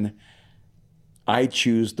has been, I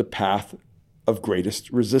choose the path of greatest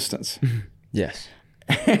resistance. Yes.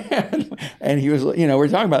 And he was, we're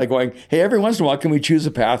talking about like going, hey, every once in a while, can we choose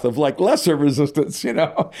a path of like lesser resistance,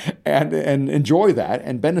 and enjoy that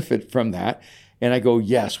and benefit from that? And I go,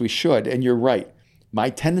 yes, we should. And you're right. My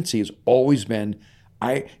tendency has always been,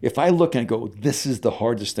 if I look and go, this is the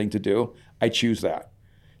hardest thing to do, I choose that.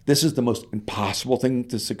 This is the most impossible thing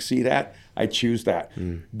to succeed at, I choose that.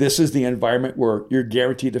 This is the environment where you're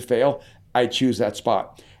guaranteed to fail, I choose that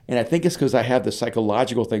spot. And I think it's because I have the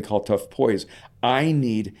psychological thing called tough poise. I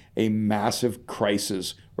need a massive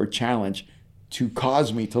crisis or challenge to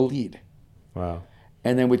cause me to lead. Wow.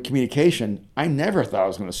 And then with communication, I never thought I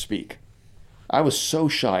was going to speak. I was so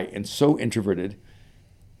shy and so introverted,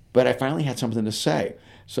 but I finally had something to say.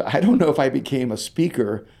 So I don't know if I became a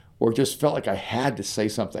speaker or just felt like I had to say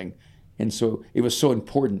something. And so it was so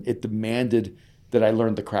important. It demanded that I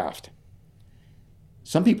learn the craft.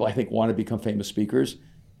 Some people, I think, want to become famous speakers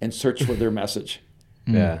and search for their message.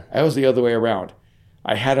 Yeah. I was the other way around.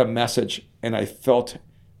 I had a message and I felt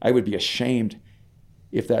I would be ashamed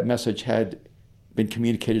if that message had been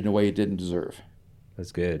communicated in a way it didn't deserve.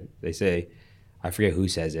 That's good. They say, I forget who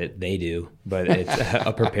says it, they do, but it's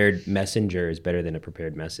a prepared messenger is better than a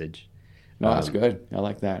prepared message. No, that's good. I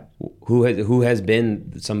like that. Who has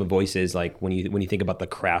been some voices like when you think about the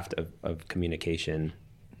craft of communication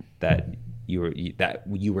that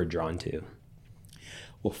you were drawn to?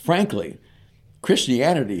 Well, frankly,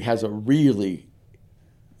 Christianity has a really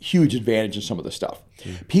huge advantage in some of the stuff.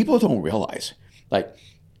 People don't realize, like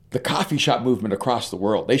the coffee shop movement across the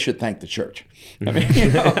world, they should thank the church. I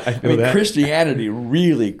mean, Christianity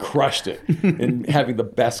really crushed it in having the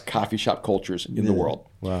best coffee shop cultures in the world.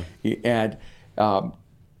 Wow. And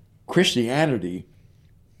Christianity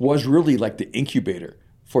was really like the incubator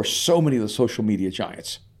for so many of the social media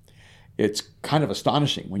giants. It's kind of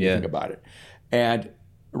astonishing when you think about it. And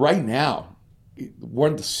right now,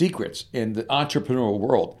 one of the secrets in the entrepreneurial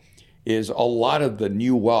world is a lot of the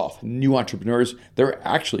new wealth, new entrepreneurs, they're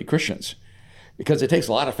actually Christians because it takes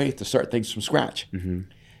a lot of faith to start things from scratch.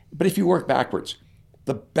 But if you work backwards,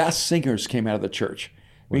 the best singers came out of the church.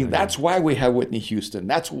 I mean, that's why we have Whitney Houston.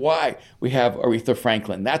 That's why we have Aretha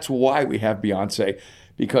Franklin. That's why we have Beyonce,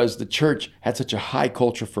 because the church had such a high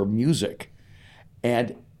culture for music.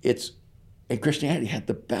 And Christianity had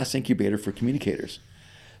the best incubator for communicators.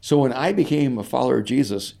 So when I became a follower of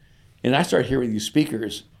Jesus and I started hearing these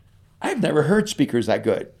speakers, I've never heard speakers that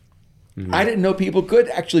good. I didn't know people could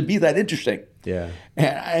actually be that interesting. Yeah.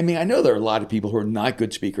 And I mean, I know there are a lot of people who are not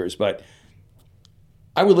good speakers, but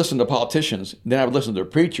I would listen to politicians, then I would listen to a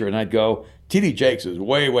preacher, and I'd go, T.D. Jakes is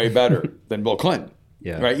way, way better than Bill Clinton.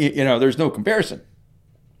 Yeah. Right? There's no comparison.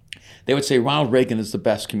 They would say Ronald Reagan is the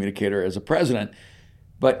best communicator as a president,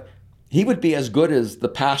 but he would be as good as the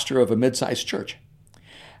pastor of a mid-sized church.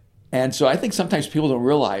 And so I think sometimes people don't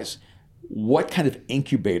realize what kind of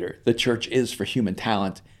incubator the church is for human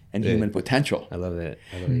talent and human potential. I love it.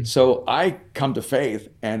 So I come to faith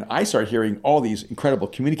and I start hearing all these incredible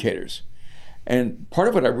communicators. And part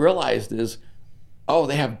of what I realized is,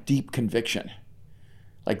 they have deep conviction.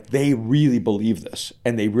 Like they really believe this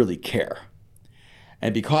and they really care.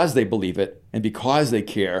 And because they believe it and because they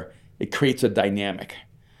care, it creates a dynamic.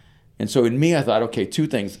 And so in me, I thought, okay, two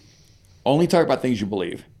things. Only talk about things you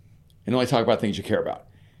believe and only talk about things you care about.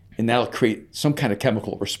 And that'll create some kind of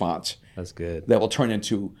chemical response. That's good. That will turn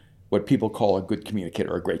into what people call a good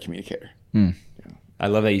communicator or a great communicator. I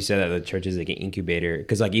love that you said that the church is like an incubator.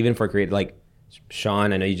 Because like even for creative, like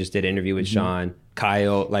Sean, I know you just did an interview with Sean,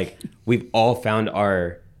 Kyle, like we've all found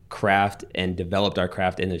our craft and developed our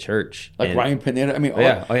craft in the church. Like Ryan Pineda. I mean,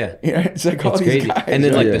 yeah. It's like all It's these crazy. guys. And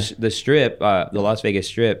then like the strip, the Las Vegas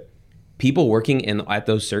strip, people working at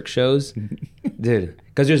those Cirque shows, dude,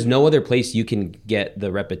 because there's no other place you can get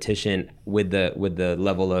the repetition with the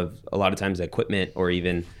level of a lot of times equipment or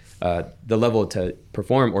even the level to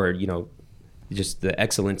perform or, you know, just the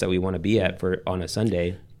excellence that we want to be at on a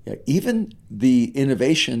Sunday. Yeah, even the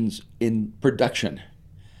innovations in production.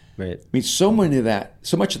 Right. I mean, so much of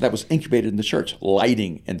that was incubated in the church,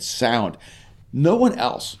 lighting and sound. No one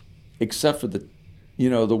else, except for the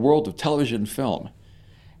world of television and film,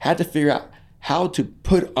 had to figure out how to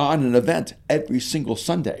put on an event every single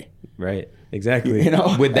Sunday. Right. Exactly. You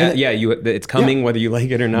know, with that, it's coming whether you like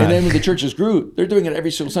it or not. And then when the churches grew, they're doing it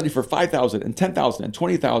every single Sunday for 5,000 and 10,000 and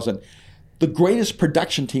 20,000. The greatest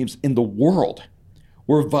production teams in the world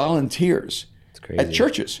were volunteers at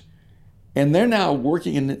churches. And they're now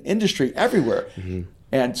working in the industry everywhere. Mm-hmm.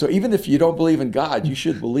 And so even if you don't believe in God, you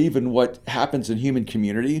should believe in what happens in human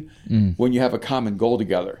community when you have a common goal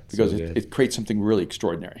together, because it creates something really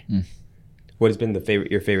extraordinary. What has been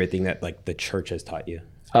your favorite thing that like the church has taught you?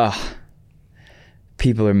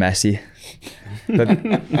 People are messy. But,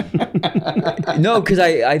 no, because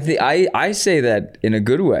I say that in a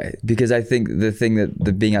good way, because I think the thing that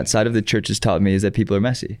the being outside of the church has taught me is that people are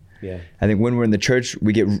messy. Yeah. I think when we're in the church,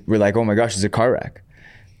 we're like, oh my gosh, there's a car wreck.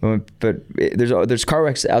 But there's car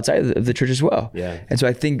wrecks outside of the church as well. Yeah. And so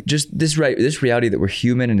I think just this reality that we're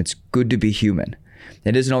human and it's good to be human.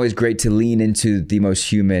 It isn't always great to lean into the most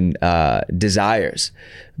human desires,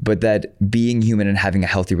 but that being human and having a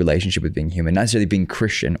healthy relationship with being human, not necessarily being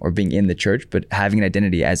Christian or being in the church, but having an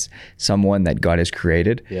identity as someone that God has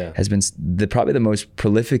created has been probably the most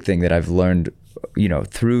prolific thing that I've learned, you know,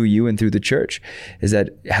 through you and through the church, is that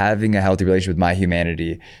having a healthy relationship with my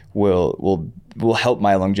humanity will help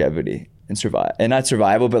my longevity and survive, and not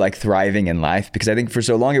survival, but like thriving in life. Because I think for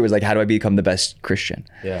so long it was like, how do I become the best Christian?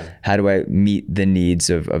 Yeah. How do I meet the needs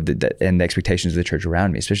of the expectations of the church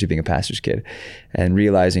around me, especially being a pastor's kid, and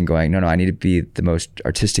realizing going, no, I need to be the most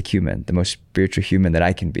artistic human, the most spiritual human that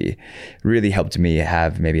I can be, really helped me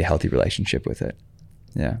have maybe a healthy relationship with it.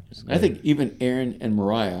 Yeah. I think even Aaron and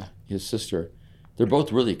Mariah, his sister, they're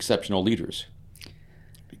both really exceptional leaders.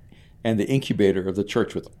 And the incubator of the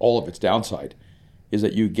church, with all of its downside, is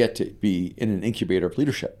that you get to be in an incubator of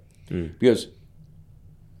leadership. Because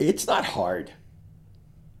it's not hard.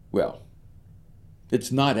 Well, it's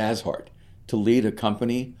not as hard to lead a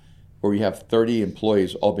company where you have 30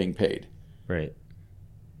 employees all being paid. Right.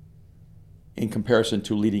 In comparison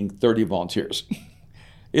to leading 30 volunteers.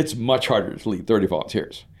 It's much harder to lead 30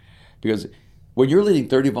 volunteers. Because when you're leading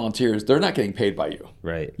 30 volunteers, they're not getting paid by you.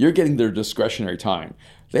 Right. You're getting their discretionary time.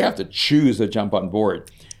 They have to choose to jump on board.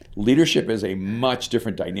 Leadership is a much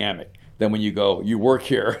different dynamic than when you go, you work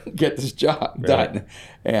here, get this job done.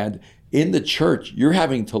 And in the church, you're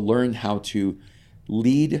having to learn how to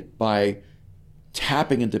lead by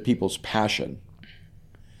tapping into people's passion,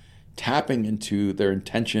 tapping into their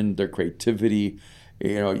intention, their creativity.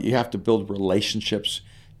 You know, you have to build relationships.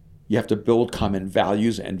 You have to build common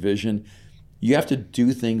values and vision. You have to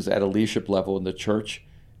do things at a leadership level in the church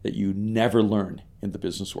that you never learn in the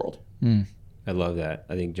business world. I love that.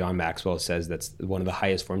 I think John Maxwell says that's one of the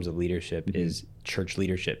highest forms of leadership is church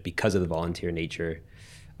leadership, because of the volunteer nature.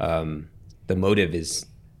 The motive is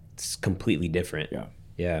completely different.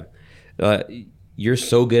 Yeah. You're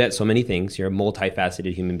so good at so many things. You're a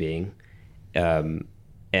multifaceted human being. And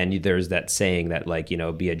there's that saying that, like, you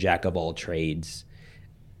know, be a jack of all trades.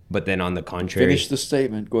 But then on the contrary... Finish the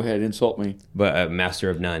statement. Go ahead, insult me. But a master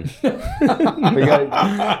of none. And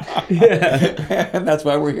that's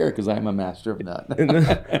why we're here, because I'm a master of none.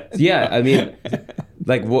 Yeah, I mean,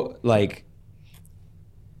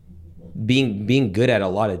 being good at a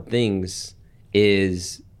lot of things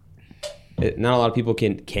is... Not a lot of people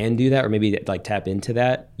can do that, or maybe like tap into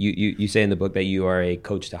that. You say in the book that you are a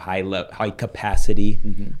coach to high capacity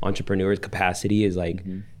entrepreneurs. Capacity is like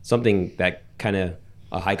something that kind of...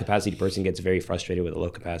 A high capacity person gets very frustrated with a low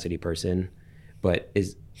capacity person, but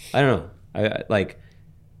I don't know. I like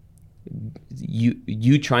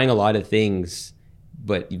you trying a lot of things,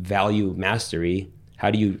 but value mastery.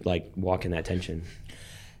 How do you like walk in that tension?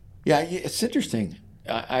 Yeah, it's interesting.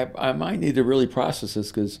 I might need to really process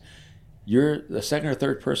this, because you're the second or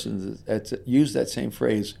third person that's used that same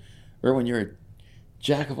phrase. Erwin, you're a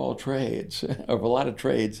jack of all trades, of a lot of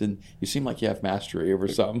trades, and you seem like you have mastery over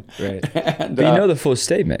some. Right. And, but you know the full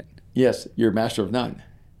statement. Yes, you're a master of none.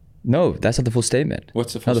 No, that's not the full statement.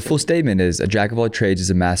 What's the full statement? The full statement is a jack of all trades is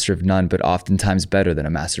a master of none, but oftentimes better than a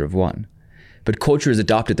master of one. but culture is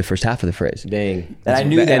adopted the first half of the phrase. Dang. And I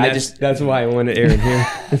knew that. And that's why I wanted Aaron here.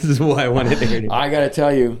 This is why I wanted Aaron here. I got to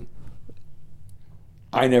tell you,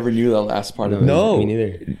 I never knew the last part of it. No. Me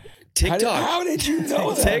neither. TikTok. How did you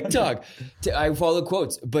know that? TikTok. I follow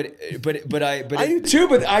quotes, but I do too,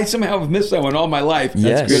 but I somehow have missed that one all my life. That's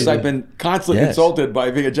Yes. because I've been constantly Yes. insulted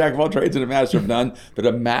by being a jack of all trades and a master of none. But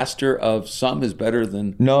a master of some is better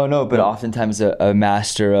than. No, but oftentimes a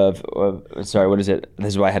master of sorry, what is it? This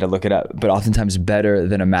is why I had to look it up. But oftentimes better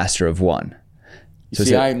than a master of one. So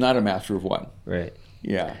See, I'm not a master of one. Right.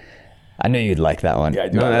 Yeah. I knew you'd like that one. Yeah, I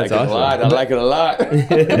do. No, I that's like it a lot. I like it a lot.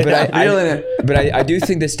 But I do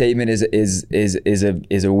think this statement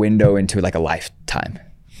is a window into like a lifetime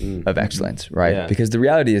of excellence, right? Yeah. Because the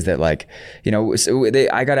reality is that, like, you know,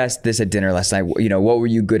 I got asked this at dinner last night. You know, what were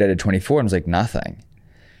you good at 24? And I was like, nothing.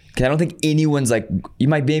 Because I don't think anyone's like,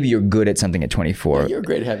 maybe you're good at something at 24. You're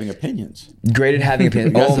great at having opinions. Great at having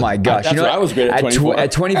opinions. Oh my gosh. That's what I was great at 24.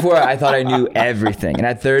 At 24, I thought I knew everything. And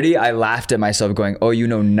at 30, I laughed at myself going, oh, you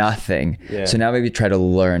know nothing. Yeah. So now maybe try to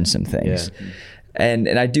learn some things. Yeah.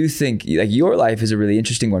 And I do think like your life is a really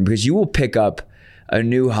interesting one because you will pick up a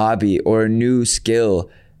new hobby or a new skill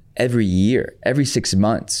every year, every 6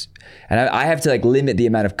 months. And I have to like limit the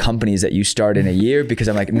amount of companies that you start in a year because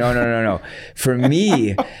I'm like, no. For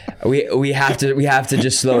me, we have to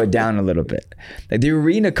just slow it down a little bit. Like the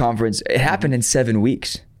Arena conference, it happened in 7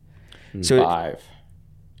 weeks. So 5.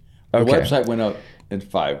 okay. The website went up in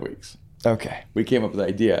 5 weeks. Okay. We came up with the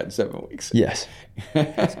idea in 7 weeks. Yes.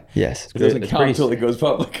 Yes. It doesn't It's count pretty- until it goes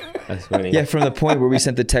public. That's funny. Yeah, from the point where we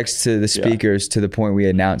sent the text to the speakers to the point we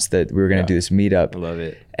announced that we were going to do this meetup. I love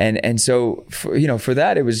it. And so for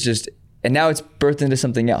that it was just, and now it's birthed into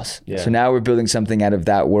something else. Yeah. So now we're building something out of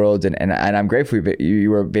that world, and I'm grateful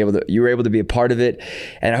you were able to be a part of it,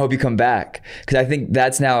 and I hope you come back because I think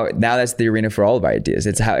that's now that's the arena for all of our ideas.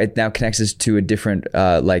 It's how it now connects us to a different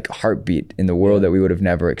like heartbeat in the world that we would have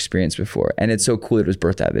never experienced before, and it's so cool it was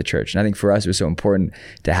birthed out of the church. And I think for us it was so important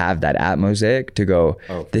to have that at Mosaic to go.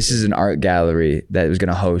 This is an art gallery that was going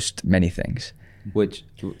to host many things. Which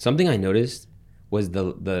something I noticed was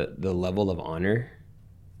the level of honor.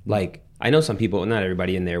 Like I know some people, not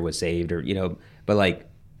everybody in there was saved or, you know, but like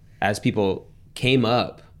as people came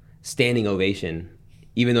up, standing ovation,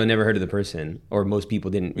 even though I never heard of the person or most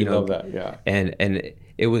people didn't, you know. Love that, yeah. And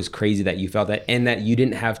it was crazy that you felt that and that you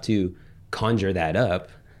didn't have to conjure that up.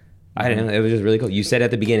 I don't know. It was just really cool. You said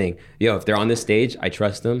at the beginning, yo, if they're on this stage, I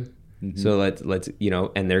trust them. So let's, you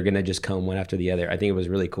know, and they're going to just come one after the other. I think it was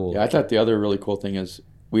really cool. Yeah, I thought the other really cool thing is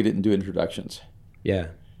we didn't do introductions. Yeah.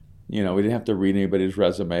 You know, we didn't have to read anybody's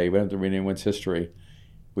resume. We didn't have to read anyone's history.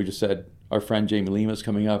 We just said, our friend Jamie Lima's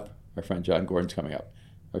coming up. Our friend John Gordon's coming up.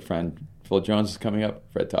 Our friend Phil Jones is coming up.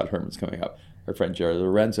 Fred Todd Herman's coming up. Our friend Jerry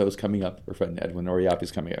Lorenzo's coming up. Our friend Edwin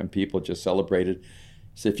Oriapi's coming up. And people just celebrated.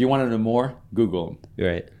 So if you want to know more, Google them.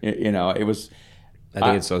 Right. You know, it was... I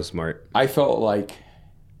think it's so smart. I felt like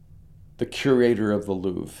the curator of the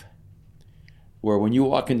Louvre, where when you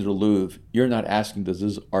walk into the Louvre, you're not asking, does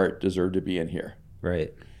this art deserve to be in here?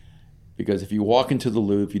 Right. Because if you walk into the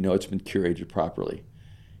Louvre, you know it's been curated properly.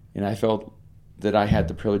 And I felt that I had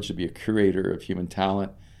the privilege to be a curator of human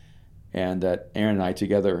talent, and that Aaron and I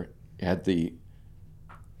together had the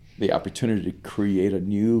opportunity to create a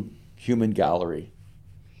new human gallery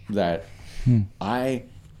that I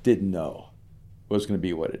didn't know was going to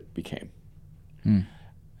be what it became.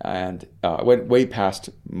 And went way past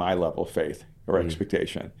my level of faith or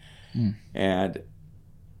expectation.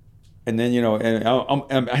 And then, you know,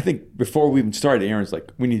 and I think before we even started, Aaron's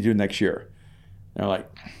like, we need to do it next year. And I'm like,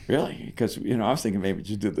 really? Because, you know, I was thinking maybe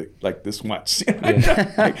just do this once.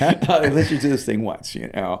 Let's just do this thing once, you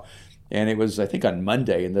know. And it was, I think, on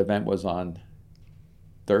Monday, and the event was on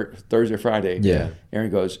Thursday, Friday. Yeah. Aaron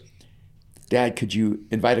goes, Dad, could you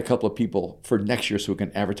invite a couple of people for next year so we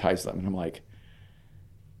can advertise them? And I'm like,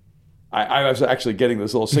 I was actually getting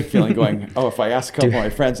this little sick feeling going, oh, if I ask a couple of my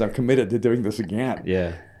friends, I'm committed to doing this again.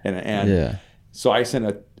 Yeah. And so I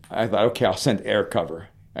thought, okay, I'll send air cover.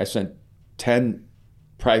 I sent 10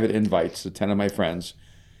 private invites to 10 of my friends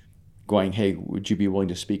going, hey, would you be willing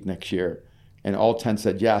to speak next year? And all 10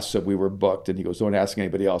 said yes, so we were booked. And he goes, don't ask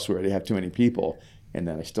anybody else. We already have too many people. And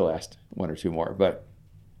then I still asked 1 or 2 more.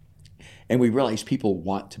 And we realized people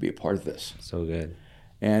want to be a part of this. So good.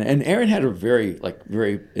 And Aaron had a very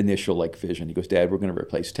initial vision. He goes, Dad, we're going to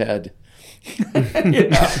replace Ted. Aaron's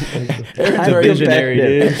very visionary,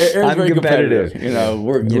 dude. Aaron's very competitive. competitive. You know,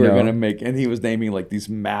 we're going to make, and he was naming these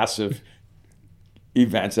massive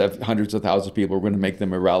events that have hundreds of thousands of people. We're going to make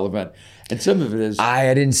them irrelevant. And some of it is...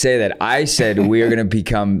 I didn't say that. I said we are going to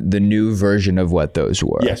become the new version of what those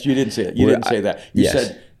were. Yes, you didn't say it. You didn't say that. You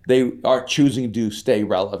said they are choosing to stay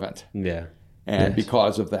relevant. Yeah. And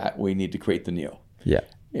because of that, we need to create the new. Yeah.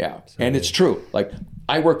 Yeah. And it's true. Like,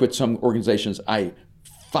 I work with some organizations, I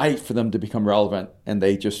fight for them to become relevant, and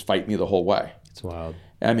they just fight me the whole way. It's wild.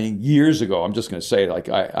 I mean, years ago, I'm just going to say, like,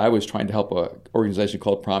 I was trying to help an organization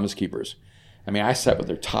called Promise Keepers. I mean, I sat with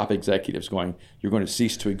their top executives going, you're going to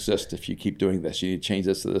cease to exist if you keep doing this. You need to change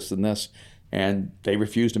this, this, and this. And they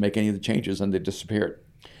refused to make any of the changes, and they disappeared.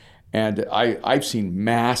 And I've seen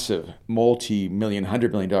massive, multi-million,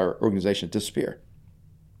 $100 million organizations disappear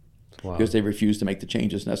because they refuse to make the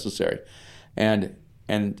changes necessary. And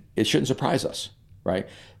it shouldn't surprise us, right?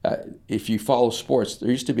 If you follow sports, there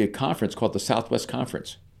used to be a conference called the Southwest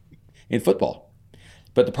Conference in football.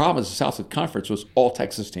 But the problem is the Southwest Conference was all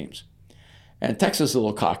Texas teams. And Texas is a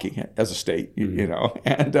little cocky as a state, you know,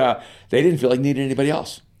 and they didn't feel like needed anybody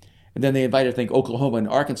else. And then they invited, I think, Oklahoma and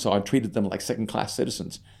Arkansas and treated them like second-class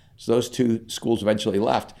citizens. So those two schools eventually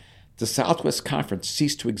left. The Southwest Conference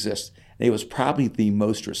ceased to exist. And it was probably the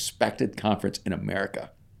most respected conference in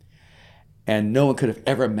America. And no one could have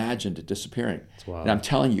ever imagined it disappearing. And I'm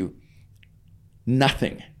telling you,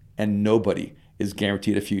 nothing and nobody is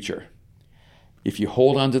guaranteed a future. If you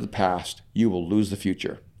hold on to the past, you will lose the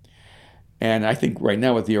future. And I think right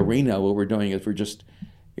now with the arena, what we're doing is we're just,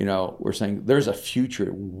 you know, we're saying there's a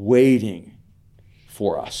future waiting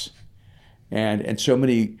for us. And so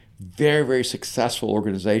many very, very successful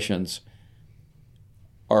organizations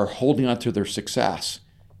are holding on to their success.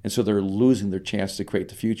 And so they're losing their chance to create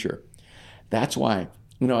the future. That's why,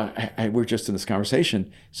 you know, we're just in this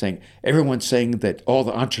conversation saying, everyone's saying that all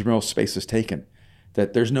the entrepreneurial space is taken,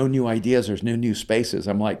 that there's no new ideas, there's no new spaces.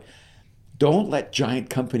 I'm like, don't let giant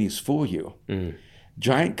companies fool you.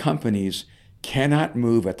 Giant companies cannot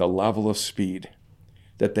move at the level of speed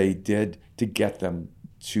that they did to get them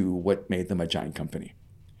to what made them a giant company.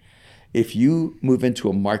 If you move into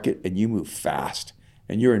a market and you move fast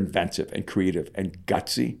and you're inventive and creative and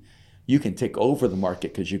gutsy, you can take over the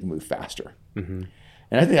market because you can move faster. And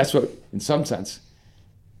I think that's what, in some sense,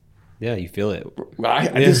 yeah, you feel it.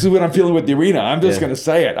 This is what I'm feeling with the arena. I'm just going to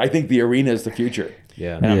say it. I think the arena is the future.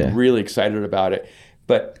 Yeah. And I'm really excited about it.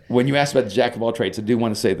 But when you asked about the jack of all trades, I do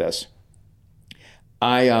want to say this.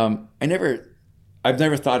 I've never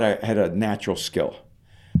thought I had a natural skill.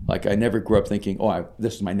 Like, I never grew up thinking,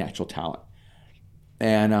 this is my natural talent.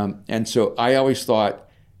 And so I always thought,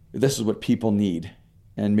 this is what people need,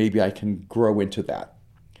 and maybe I can grow into that.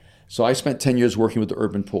 So I spent 10 years working with the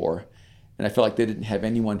urban poor, and I felt like they didn't have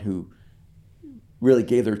anyone who really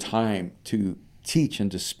gave their time to teach and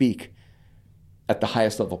to speak at the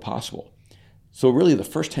highest level possible. So really the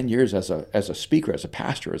first 10 years as a speaker, as a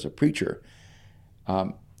pastor, as a preacher,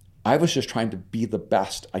 I was just trying to be the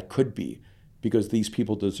best I could be because these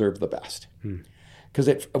people deserve the best. Because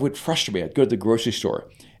it would frustrate me. I'd go to the grocery store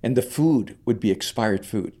and the food would be expired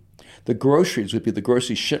food. The groceries would be the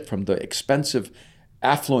groceries shipped from the expensive,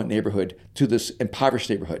 affluent neighborhood to this impoverished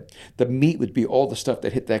neighborhood. The meat would be all the stuff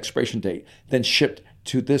that hit the expiration date, then shipped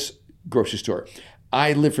to this grocery store.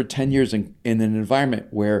 I lived for 10 years in an environment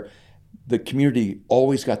where the community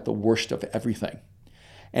always got the worst of everything.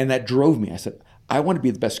 And that drove me. I said, I want to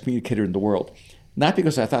be the best communicator in the world. Not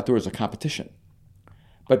because I thought there was a competition,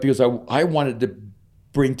 but because I wanted to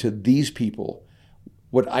bring to these people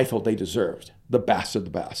what I felt they deserved, the best of the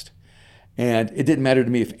best. And it didn't matter to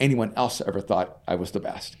me if anyone else ever thought I was the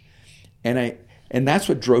best. And that's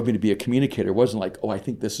what drove me to be a communicator. It wasn't like, I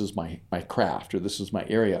think this is my craft or this is my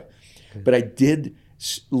area. Okay. But I did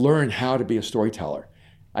learn how to be a storyteller.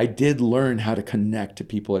 I did learn how to connect to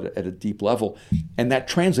people at a deep level, and that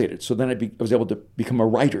translated. So then I was able to become a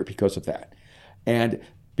writer because of that. And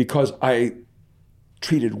because I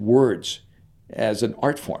treated words as an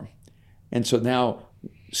art form. And so now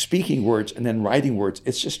speaking words and then writing words,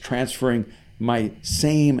 it's just transferring my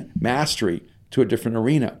same mastery to a different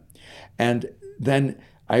arena. And then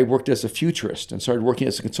I worked as a futurist and started working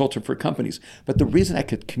as a consultant for companies. But the reason I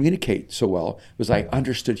could communicate so well was I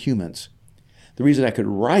understood humans. The reason I could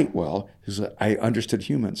write well is that I understood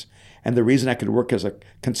humans. And the reason I could work as a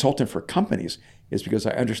consultant for companies is because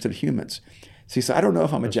I understood humans. See, so I don't know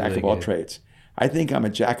if I'm a jack of all trades. I think I'm a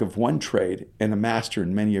jack of one trade and a master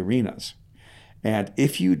in many arenas. And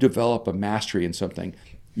if you develop a mastery in something,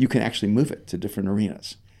 you can actually move it to different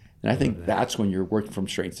arenas. And I think that's when you're working from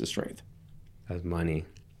strength to strength. That's money.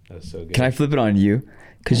 That's so good. Can I flip it on you?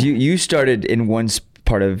 Because you started in one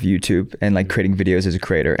part of YouTube and like creating videos as a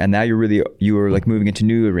creator, and now you were like moving into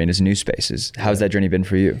new arenas and new spaces. How's that journey been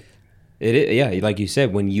for you? It is, yeah, like you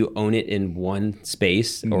said, when you own it in one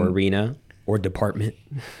space or arena or department,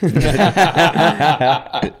 that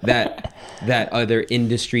other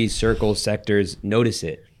industries, circles, sectors notice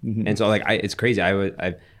it. And so like it's crazy.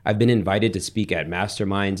 I've been invited to speak at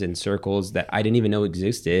masterminds and circles that I didn't even know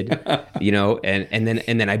existed, you know, and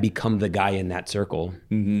then I become the guy in that circle.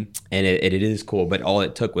 And it is cool. But all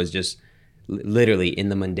it took was just literally in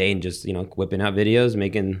the mundane, just, you know, whipping out videos,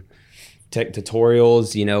 making tech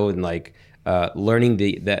tutorials, you know, and like learning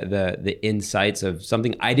the insights of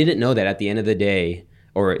something I didn't know, that at the end of the day,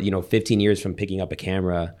 or, you know, 15 years from picking up a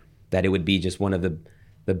camera, that it would be just one of the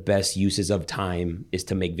best uses of time is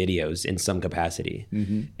to make videos in some capacity.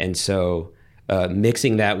 And so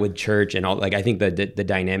mixing that with church and all, like, I think the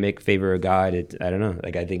dynamic favor of God, I don't know,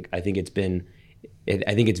 like I think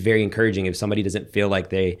it's very encouraging if somebody doesn't feel like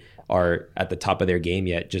they are at the top of their game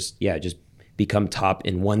yet, just become top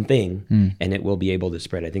in one thing and it will be able to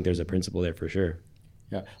spread. I think there's a principle there for sure.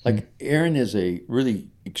 Yeah. Like Aaron is a really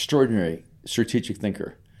extraordinary strategic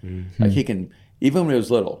thinker. Like he can, even when he was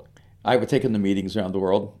little, I would take him to meetings around the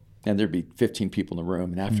world and there'd be 15 people in the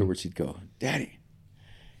room. And afterwards he'd go, Daddy,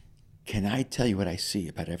 can I tell you what I see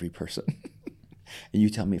about every person? And you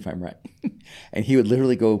tell me if I'm right. And he would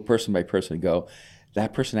literally go person by person and go,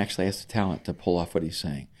 that person actually has the talent to pull off what he's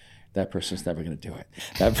saying. That person's never going to do it.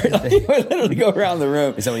 He would literally go around the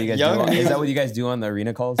room. Is that what you guys do? Is that what you guys do on the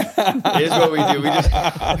arena calls? Here's what we do. We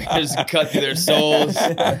just cut through their souls.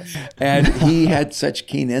 And he had such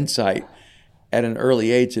keen insight at an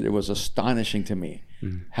early age that it was astonishing to me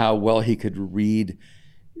how well he could read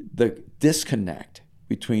the disconnect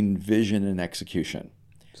between vision and execution,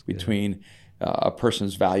 between a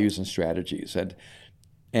person's values and strategies.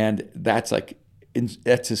 And that's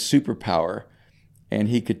that's his superpower. And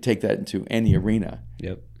he could take that into any arena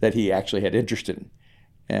that he actually had interest in.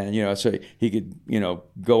 And, you know, so he could, you know,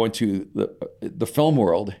 go into the film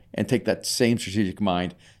world and take that same strategic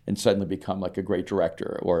mind and suddenly become like a great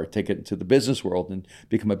director, or take it into the business world and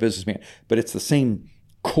become a businessman. But it's the same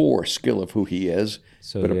core skill of who he is,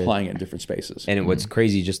 but applying it in different spaces. And what's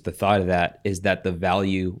crazy, just the thought of that, is that the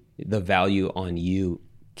value on you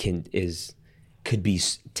could be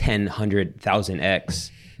 10,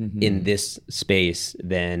 100,000x in this space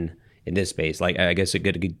than in this space. Like, I guess a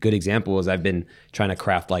good example is I've been trying to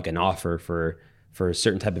craft like an offer for a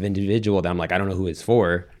certain type of individual that I'm like, I don't know who it's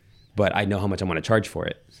for, but I know how much I want to charge for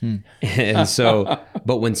it. And so,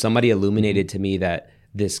 but when somebody illuminated to me that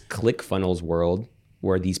this ClickFunnels world,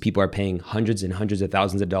 where these people are paying hundreds and hundreds of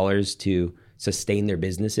thousands of dollars to sustain their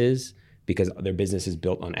businesses because their business is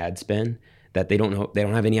built on ad spend, that they don't know, they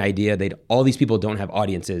don't have any idea. All these people don't have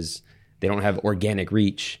audiences. They don't have organic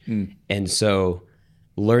reach. And so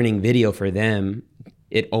learning video for them,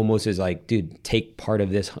 it almost is like, dude, take part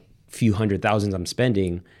of this few hundred thousands I'm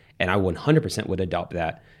spending, and I 100% would adopt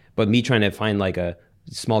that. But me trying to find like a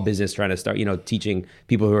small business, trying to start, you know, teaching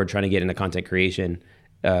people who are trying to get into content creation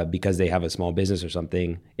because they have a small business or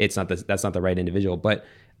something, that's not the right individual. But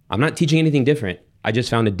I'm not teaching anything different. I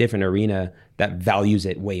just found a different arena that values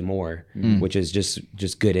it way more, which is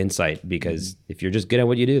just good insight. Because if you're just good at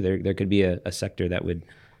what you do, there could be a sector that would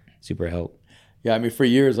super help. Yeah, I mean, for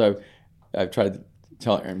years I've tried to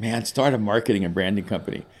tell her, man, start a marketing and branding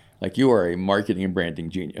company. Like, you are a marketing and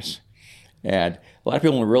branding genius. And a lot of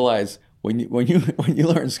people don't realize when you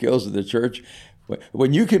learn skills at the church,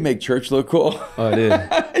 when you can make church look cool. Oh,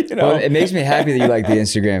 dude. You know? Well, it makes me happy that you like the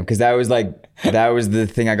Instagram, because that was the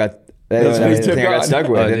thing I got. That was the thing I got stuck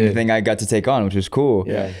with, and the thing I got to take on, which was cool.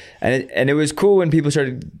 Yeah. And it was cool when people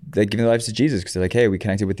started like giving their lives to Jesus, because they're like, hey, we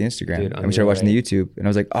connected with the Instagram, and we started watching the YouTube, and I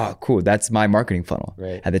was like, oh, cool, that's my marketing funnel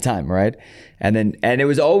at the time, right? And it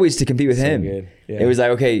was always to compete with him. Good. Yeah. It was like,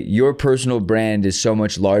 okay, your personal brand is so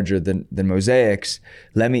much larger than Mosaic's.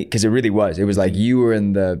 Because it really was. It was like you were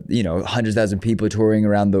in the, you know, 100,000 people touring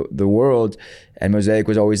around the world, and Mosaic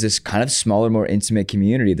was always this kind of smaller, more intimate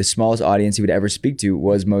community. The smallest audience he would ever speak to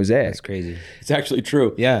was Mosaic. That's crazy. It's actually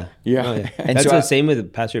true. Yeah. Yeah. Oh, yeah. And that's so the same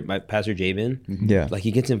with Pastor Jabin. Yeah. Like,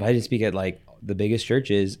 he gets invited to speak at like the biggest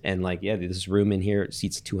churches, and like, this room in here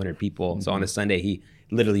seats 200 people. So on a Sunday, he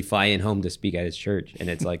literally fly in home to speak at his church, and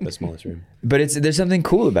it's like the smallest room. But there's something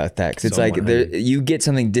cool about that, because it's so like you get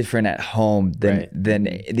something different at home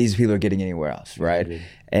than these people are getting anywhere else, right? Right.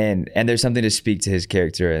 And there's something to speak to his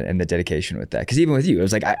character and the dedication with that. Because even with you, it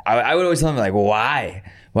was like I would always tell him, like,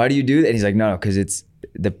 why do you do that? And he's like, no, because it's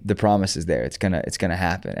the promise is there. It's gonna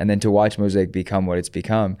happen. And then to watch Mosaic become what it's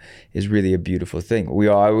become is really a beautiful thing. We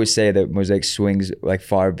always say that Mosaic swings like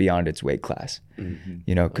far beyond its weight class,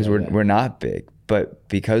 you know, because we're not big. But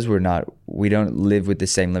because we don't live with the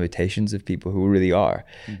same limitations of people who really are.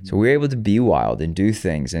 So we're able to be wild and do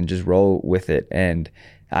things and just roll with it. And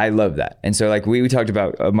I love that. And so like we talked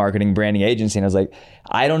about a marketing branding agency, and I was like,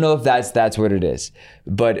 I don't know if that's what it is,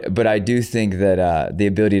 but I do think that the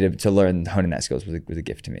ability to learn honing that skills was a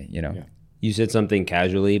gift to me, you know? Yeah. You said something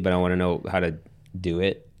casually, but I want to know how to do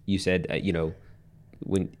it. You said,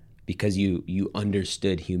 because you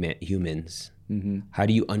understood humans. Mm-hmm. How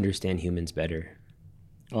do you understand humans better?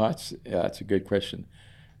 Well, that's a good question.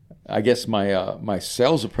 I guess my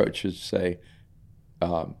sales approach is to say,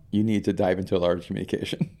 you need to dive into the art of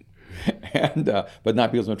communication, but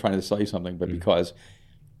not because I'm trying to sell you something, but because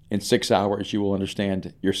in 6 hours you will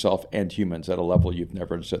understand yourself and humans at a level you've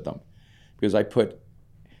never understood them. Because I put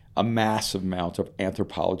a massive amount of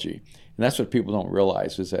anthropology, and that's what people don't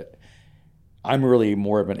realize is that I'm really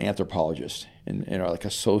more of an anthropologist and like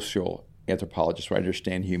a social anthropologist where I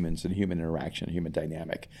understand humans and human interaction, human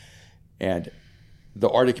dynamic, and the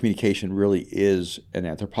art of communication really is an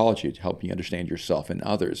anthropology to help you understand yourself and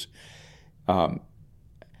others.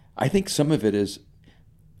 I think some of it is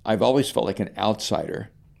I've always felt like an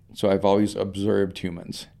outsider, so I've always observed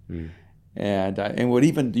humans, and would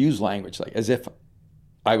even use language like as if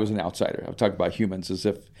I was an outsider. I would talk about humans as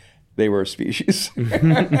if they were a species,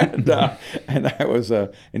 and I was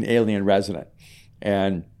an alien resident.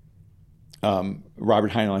 And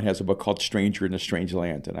Robert Heinlein has a book called Stranger in a Strange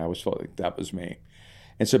Land, and I always felt like that was me.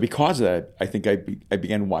 And so because of that, I think I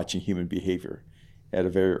began watching human behavior at a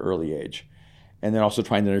very early age, and then also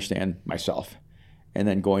trying to understand myself, and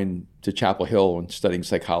then going to Chapel Hill and studying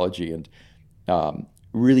psychology and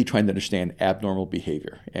really trying to understand abnormal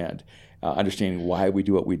behavior and understanding why we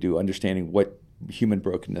do what we do, understanding what human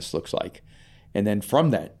brokenness looks like. And then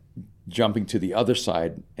from that, jumping to the other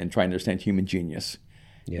side and trying to understand human genius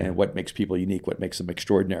and what makes people unique, what makes them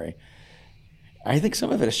extraordinary. I think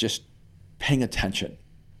some of it is just paying attention,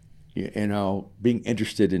 being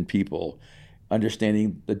interested in people,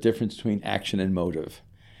 understanding the difference between action and motive,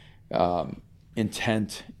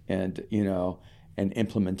 intent and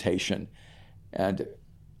implementation,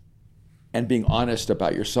 and being honest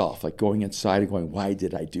about yourself, like going inside and going, why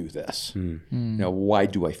did I do this? Why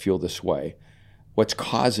do I feel this way? What's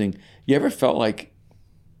causing? You ever felt like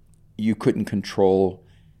you couldn't control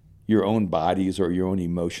your own bodies or your own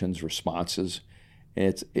emotions, responses?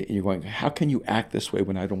 And you're going, how can you act this way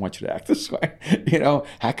when I don't want you to act this way?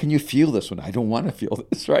 How can you feel this when I don't want to feel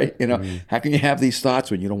this, right? How can you have these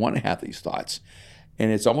thoughts when you don't want to have these thoughts? And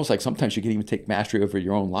it's almost like sometimes you can even take mastery over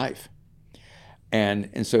your own life.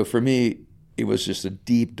 And so for me, it was just a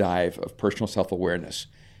deep dive of personal self-awareness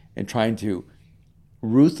and trying to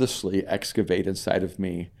ruthlessly excavate inside of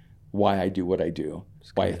me why I do what I do,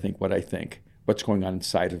 why I think what I think, what's going on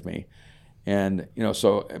inside of me. And,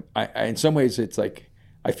 so I in some ways it's like,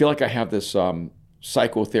 I feel like I have this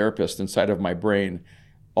psychotherapist inside of my brain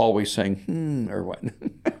always saying,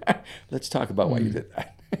 Erwin, let's talk about why you did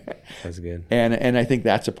that. That's good. And I think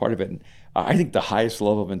that's a part of it. And I think the highest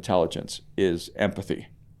level of intelligence is empathy.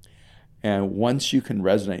 And once you can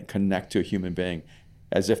resonate, connect to a human being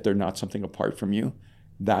as if they're not something apart from you,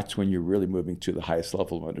 that's when you're really moving to the highest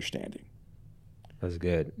level of understanding. That's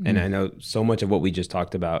good. And I know so much of what we just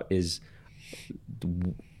talked about is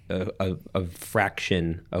a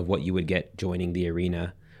fraction of what you would get joining the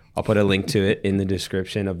arena. I'll put a link to it in the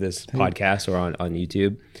description of this podcast or on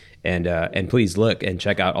YouTube. And please look and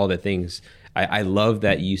check out all the things. I love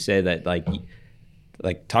that you say that,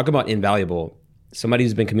 like talk about invaluable. Somebody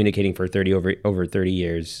who's been communicating for over 30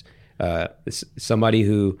 years, somebody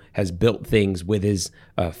who has built things with his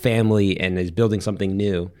family and is building something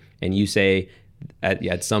new. And you say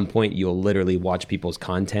at some point you'll literally watch people's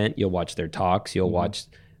content, you'll watch their talks, you'll watch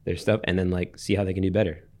their stuff, and then see how they can do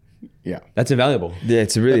better. Yeah, that's invaluable. Yeah,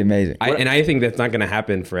 it's really amazing. I think that's not going to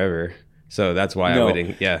happen forever. So that's why I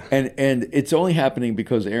wouldn't. Yeah, and it's only happening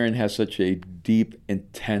because Aaron has such a deep,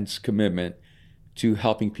 intense commitment to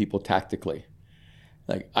helping people tactically.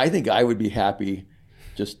 I think I would be happy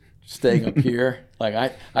just staying up here.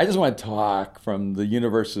 I just want to talk from the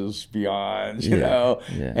universes beyond, you know.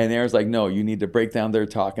 Yeah. And Aaron's like, no, you need to break down their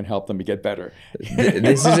talk and help them get better.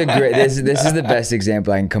 This is the best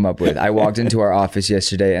example I can come up with. I walked into our office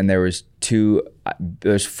yesterday and there's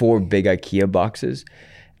 4 big IKEA boxes,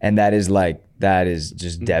 and that is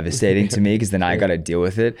just devastating to me because then I got to deal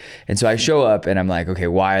with it. And so I show up and I'm like, okay,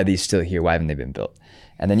 why are these still here? Why haven't they been built?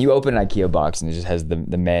 And then you open an IKEA box and it just has the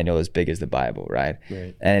manual as big as the Bible, right?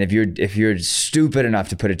 And if you're stupid enough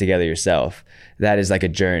to put it together yourself, that is like a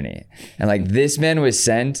journey. And this man was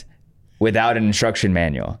sent without an instruction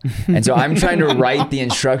manual. And so I'm trying to write the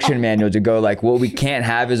instruction manual to go what we can't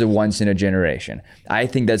have is a once in a generation. I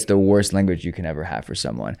think that's the worst language you can ever have for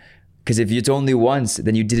someone. Because if it's only once,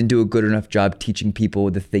 then you didn't do a good enough job teaching people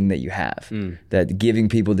the thing that you have, that giving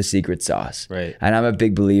people the secret sauce. Right. And I'm a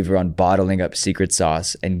big believer on bottling up secret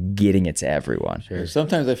sauce and getting it to everyone. Sure.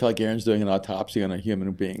 Sometimes I feel like Aaron's doing an autopsy on a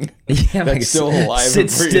human being Yeah, that's like, still alive. Sit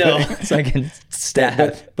and breathing. still. So I can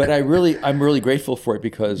stab. But I'm really grateful for it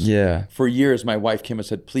because Yeah. for years my wife came and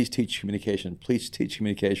said, please teach communication. Please teach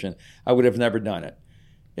communication. I would have never done it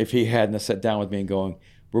if he hadn't sat down with me and going,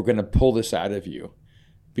 we're going to pull this out of you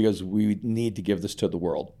because we need to give this to the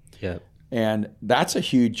world. Yeah. And that's a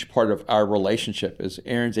huge part of our relationship is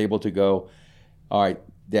Aaron's able to go, all right,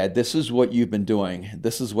 Dad, this is what you've been doing.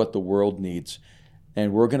 This is what the world needs.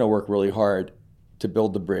 And we're going to work really hard to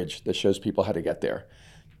build the bridge that shows people how to get there.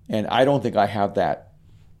 And I don't think I have that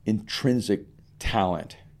intrinsic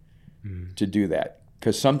talent to do that.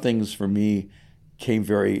 Because some things for me came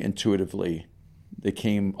very intuitively. They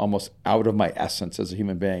came almost out of my essence as a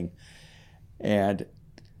human being. And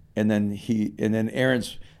then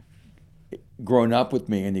Aaron's grown up with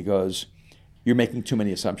me and he goes, you're making too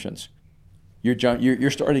many assumptions.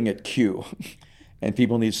 You're starting at Q and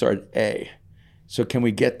people need to start at A. So can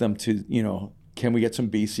we get them to, can we get some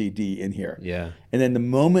B, C, D in here? Yeah. And then the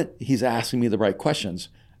moment he's asking me the right questions,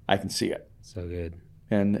 I can see it. So good.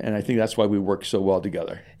 And I think that's why we work so well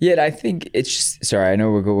together. Yeah, and I think it's just, sorry, I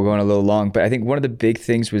know we're going a little long, but I think one of the big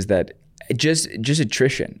things was that just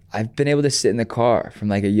attrition. I've been able to sit in the car from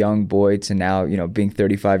like a young boy to now, being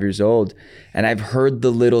 35 years old. And I've heard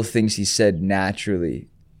the little things he said naturally,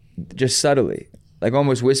 just subtly, like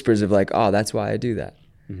almost whispers of like, oh, that's why I do that.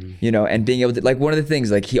 And being able to, like one of the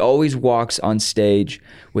things, like he always walks on stage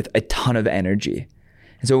with a ton of energy.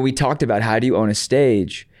 And so when we talked about how do you own a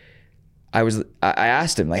stage, I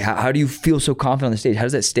asked him, like, how do you feel so confident on the stage? How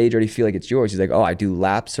does that stage already feel like it's yours? He's like, oh, I do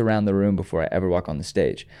laps around the room before I ever walk on the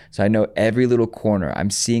stage. So I know every little corner. I'm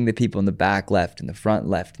seeing the people in the back left, in the front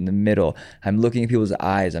left, in the middle. I'm looking at people's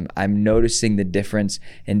eyes. I'm noticing the difference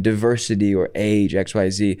in diversity or age, X, Y,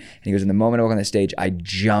 Z. And he goes, in the moment I walk on the stage, I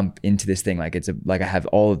jump into this thing like I have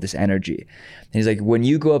all of this energy. And he's like, when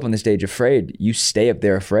you go up on the stage afraid, you stay up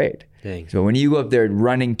there afraid. Thanks. So when you go up there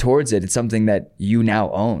running towards it, it's something that you now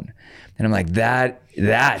own. And I'm like, that.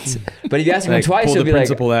 But if you ask him Like, twice, pull he'll the be like,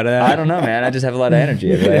 principle out of that. I don't know, man. I just have a lot of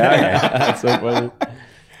energy. I'd be like, okay. That's so funny.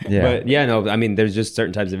 Yeah. But yeah, no, I mean, there's just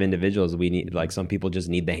certain types of individuals we need. Like some people just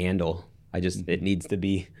need the handle. It needs to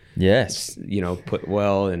be, Yes. put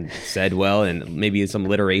well and said well, and maybe some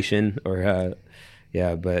alliteration or,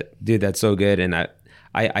 yeah. But dude, that's so good. And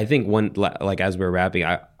I think like as we're wrapping,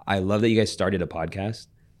 I love that you guys started a podcast,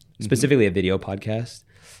 specifically a video podcast,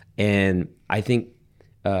 and I think.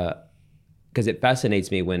 Because it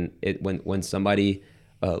fascinates me when somebody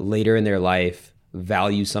later in their life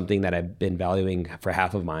values something that I've been valuing for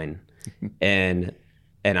half of mine, and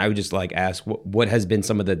I would just like ask what has been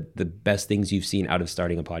some of the best things you've seen out of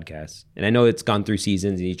starting a podcast. And I know it's gone through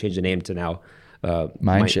seasons, and you changed the name to now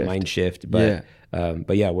Mind Shift. But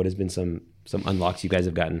yeah, what has been some unlocks you guys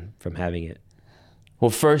have gotten from having it? Well,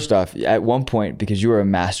 first off, at one point, because you are a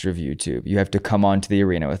master of YouTube, you have to come onto the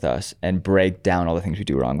arena with us and break down all the things we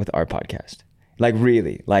do wrong with our podcast. Like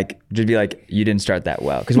really, like just be like, you didn't start that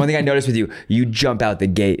well. Because one thing I noticed with you jump out the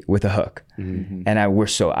gate with a hook. And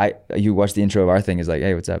you watch the intro of our thing is like,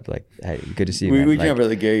 hey, what's up? Like, hey, good to see you. We man. jump out of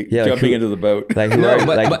the gate, yeah, jumping into the boat. Like, who are you?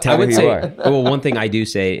 Like, tell me who you are. Well, one thing I do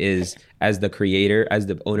say is, as the creator, as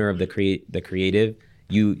the owner of the creative,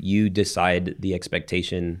 you decide the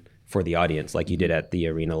expectation for the audience, like you did at the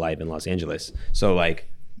Arena Live in Los Angeles. So like,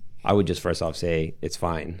 I would just first off say it's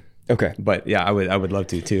fine. Okay. But yeah, I would love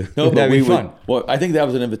to too. No, but That'd be fun. Well, I think that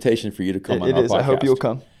was an invitation for you to come on our podcast. I hope you'll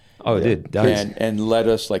come. Oh, dude, that's, And let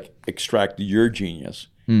us like extract your genius.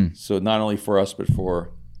 So not only for us, but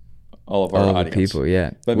for all of our All the audience. people,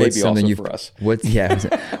 yeah. But maybe also for us. What's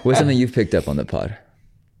something you've picked up on the pod?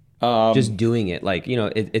 just doing it. Like,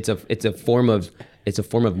 it's a form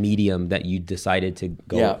of medium that you decided to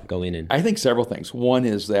go in. I think several things. One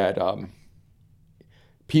is that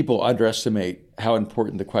people underestimate how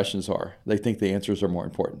important the questions are. They think the answers are more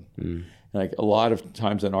important. Like a lot of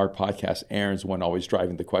times in our podcast, Aaron's the one always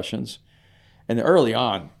driving the questions. And early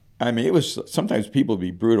on, I mean, it was sometimes people would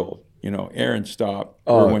be brutal. Aaron, stop.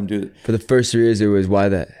 Erwin, do it. For the first 3 years, it was, why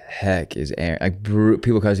the heck is Aaron? Like,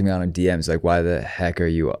 people cussing me out on DMs, like, why the heck are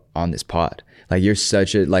you on this pod? Like, you're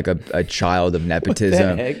such a child of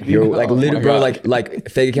nepotism. You're like, bro, like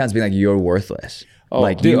fake accounts being like, you're worthless.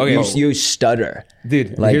 Like, dude, you stutter.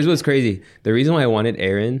 Dude, like, here's what's crazy. The reason why I wanted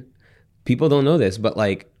Aaron, people don't know this, but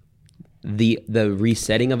like the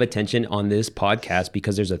resetting of attention on this podcast,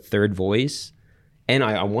 because there's a third voice, and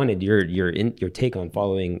I wanted your take on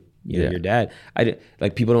following your dad.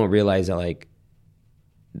 Like, people don't realize that, like,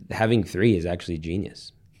 having 3 is actually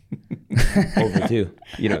genius. Over 2,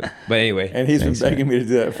 but anyway. And he's been begging me to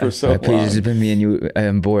do that for so long. Please, it's been me and you.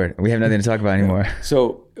 I'm bored. We have nothing to talk about anymore.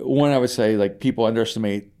 So one, I would say, like, people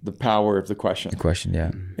underestimate the power of the question. The question,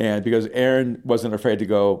 yeah. And because Aaron wasn't afraid to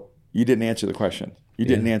go, you didn't answer the question. You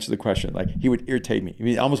didn't answer the question. Like, he would irritate me. I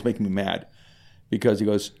mean, almost make me mad, because he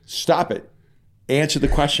goes, stop it. Answer the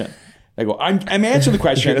question. I go, I'm answering the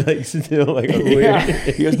question. Like, still like yeah.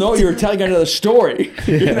 He goes, no, you're telling another story.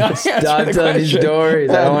 Stop telling these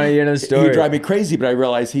stories. I don't want to hear another story. He'd drive me crazy, but I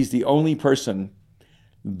realized he's the only person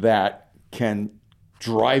that can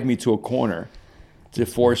drive me to a corner to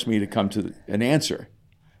force me to come to an answer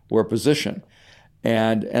or a position.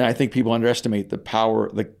 And I think people underestimate the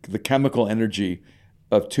power, the chemical energy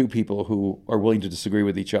of 2 people who are willing to disagree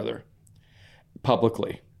with each other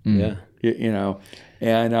publicly. Yeah.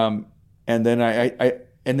 And then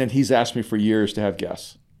and then he's asked me for years to have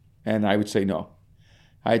guests, and I would say no.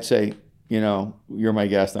 I'd say, you're my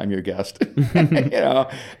guest, I'm your guest.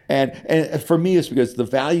 And for me, it's because the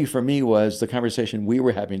value for me was the conversation we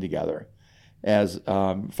were having together as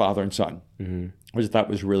father and son, which I thought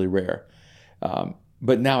was really rare.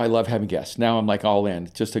 But now I love having guests. Now I'm like all in.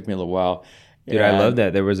 It just took me a little while. Dude, I love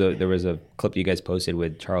that. There was a clip you guys posted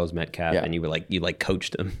with Charles Metcalf, and you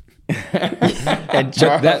coached him. And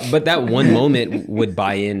but that one moment would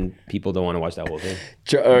buy in. People don't want to watch that whole thing.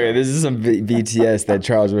 Okay, this is some BTS that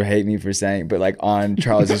Charles would hate me for saying, but like on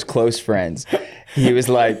Charles's close friends, he was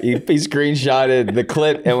like, he screenshotted the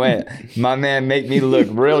clip and went, "My man make me look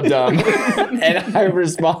real dumb." And I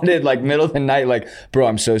responded like middle of the night, like, "Bro,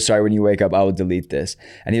 I'm so sorry. When you wake up, I will delete this."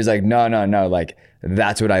 And he was like, "No, like."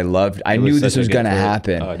 That's what I loved. I knew this was going to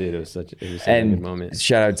happen. Oh, dude, it was such a good moment.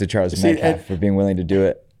 Shout out to Charles Metcalf for being willing to do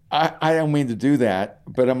it. I don't mean to do that,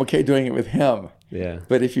 but I'm okay doing it with him. Yeah.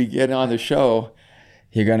 But if you get on the show,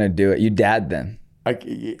 you're going to do it. You dad them. I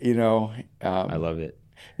love it.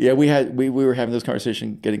 Yeah, we were having this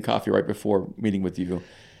conversation, getting coffee right before meeting with you.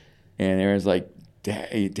 And Aaron's like,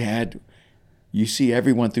 Dad, you see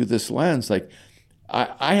everyone through this lens. Like,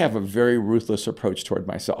 I have a very ruthless approach toward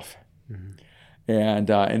myself. Mm-hmm.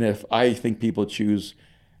 And if I think people choose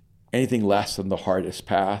anything less than the hardest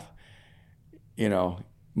path,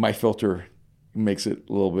 my filter makes it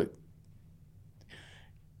a little bit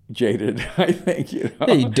jaded, I think. Yeah,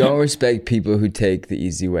 you don't respect people who take the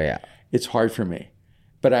easy way out. It's hard for me,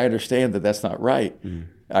 but I understand that that's not right.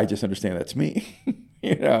 I just understand that's me,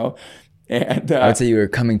 And I would say you were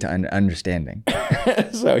coming to understanding.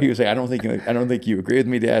 So he was saying, I don't think you agree with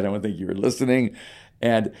me, Dad. I don't think you were listening,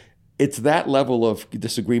 and it's that level of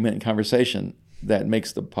disagreement and conversation that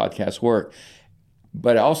makes the podcast work.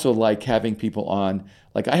 But I also like having people on.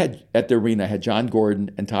 Like, I had at the arena, I had John Gordon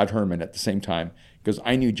and Todd Herman at the same time, because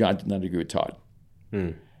I knew John did not agree with Todd.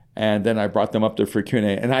 And then I brought them up there for Q&A,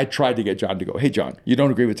 and I tried to get John to go, hey, John, you don't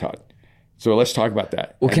agree with Todd. So let's talk about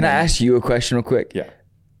that. Well, can I ask you a question real quick? Yeah.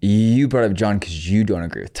 You brought up John because you don't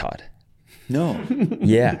agree with Todd. No.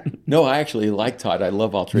 Yeah. No, I actually like Todd. I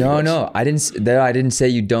love all three of us. No. I didn't say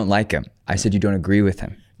you don't like him. I said you don't agree with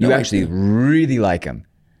him. You actually really like him.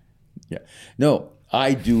 Yeah. No,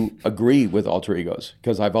 I do agree with alter egos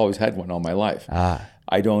because I've always had one all my life.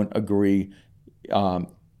 I don't agree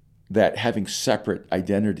that having separate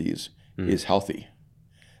identities is healthy.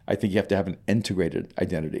 I think you have to have an integrated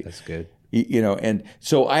identity. That's good. And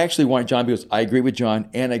so I actually want John, because I agree with John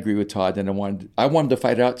and I agree with Todd, and I wanted to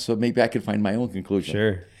fight it out so maybe I could find my own conclusion.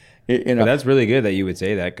 Sure. But that's really good that you would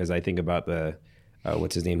say that, because I think about the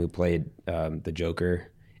what's his name who played the Joker.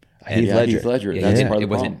 Heath Ledger. Yeah, That's part of the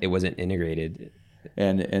problem. It wasn't integrated.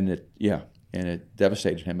 And it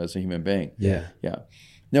devastated him as a human being. Yeah. Yeah.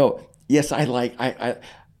 No. Yes, I'm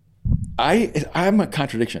a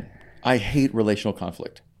contradiction. I hate relational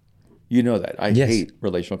conflict. You know that. I hate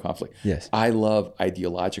relational conflict. Yes. I love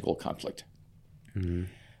ideological conflict. Mm-hmm.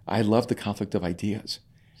 I love the conflict of ideas.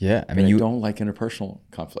 Yeah. I don't like interpersonal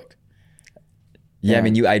conflict. Yeah, I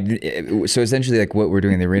mean, so essentially, like what we're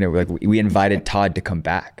doing in the arena, we invited Todd to come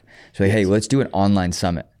back. So like, hey, let's do an online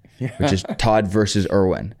summit, which is Todd versus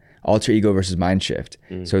Erwin, alter ego versus mind shift.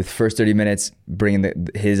 So the first 30 minutes, bringing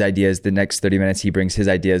his ideas. The next 30 minutes, he brings his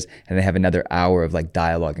ideas, and they have another hour of like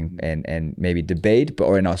dialogue and maybe debate,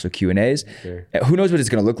 and also Q&As. Sure. Who knows what it's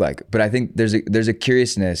going to look like? But I think there's a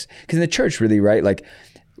curiousness, because in the church, really, right? Like,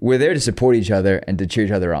 we're there to support each other and to cheer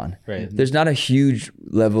each other on. Right. There's not a huge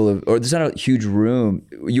there's not a huge room.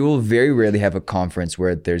 You will very rarely have a conference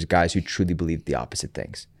where there's guys who truly believe the opposite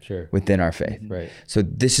things within our faith. Right. So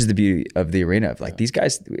this is the beauty of the arena of like these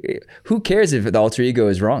guys. Who cares if the alter ego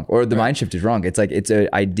is wrong or the mind shift is wrong? It's like it's an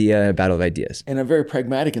idea, a battle of ideas. And I'm very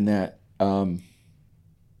pragmatic in that.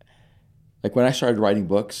 Like when I started writing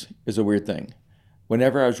books, it's a weird thing.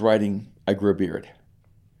 Whenever I was writing, I grew a beard.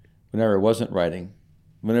 Whenever I wasn't writing,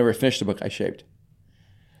 whenever I finished a book, I shaved.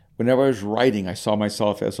 Whenever I was writing, I saw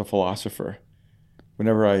myself as a philosopher.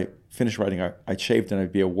 Whenever I finished writing, I shaved and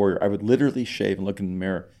I'd be a warrior. I would literally shave and look in the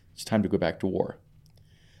mirror. It's time to go back to war.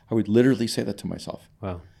 I would literally say that to myself.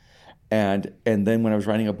 Wow. And then when I was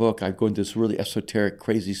writing a book, I'd go into this really esoteric,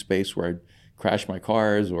 crazy space where I'd crash my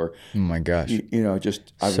cars or, Oh my gosh. I would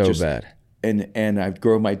just bad. And I'd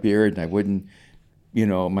grow my beard and I wouldn't,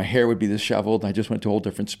 my hair would be disheveled. And I just went to a whole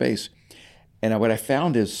different space. And what I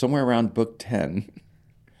found is somewhere around book 10,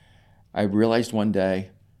 I realized one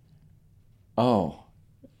day, oh,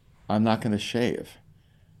 I'm not going to shave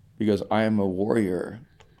because I am a warrior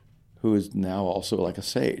who is now also like a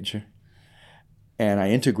sage. And I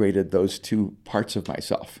integrated those two parts of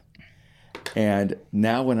myself. And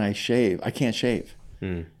now when I shave, I can't shave.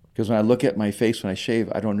 Because when I look at my face when I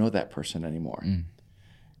shave, I don't know that person anymore.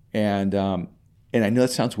 And I know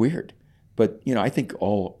that sounds weird, but I think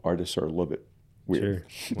all artists are a little bit weird.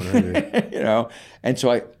 Sure, 100. And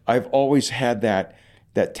so I've always had that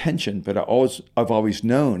tension, but I've always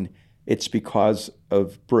known it's because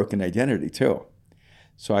of broken identity too.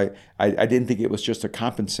 So I didn't think it was just a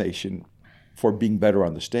compensation for being better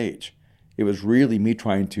on the stage. It was really me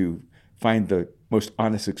trying to find the most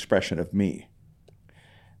honest expression of me.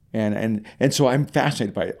 And so I'm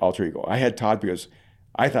fascinated by alter ego. I had Todd because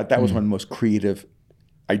I thought that was one of the most creative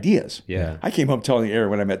ideas. Yeah. I came home telling Erwin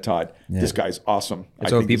when I met Todd, this guy's awesome. And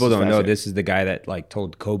so people don't know, this is the guy that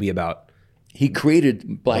told Kobe about. He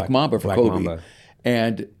created Black Mamba for Kobe Mamba.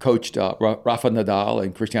 and coached Rafa Nadal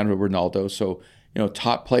and Cristiano Ronaldo. So,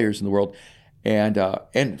 top players in the world.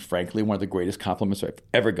 And frankly, one of the greatest compliments I've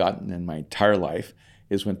ever gotten in my entire life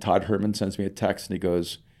is when Todd Herman sends me a text and he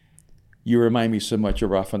goes, "You remind me so much of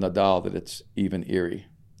Rafa Nadal that it's even eerie."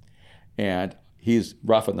 And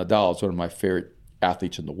Rafa Nadal is one of my favorite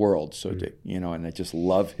athletes in the world. So, and I just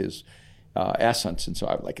love his essence. And so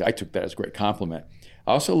I took that as a great compliment.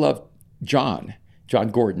 I also love John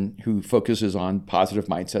Gordon, who focuses on positive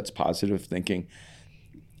mindsets, positive thinking.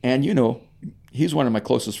 And, he's one of my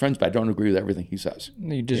closest friends, but I don't agree with everything he says.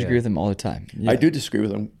 You disagree with him all the time. I do disagree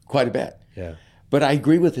with him quite a bit. Yeah. But I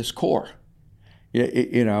agree with his core.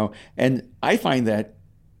 And I find that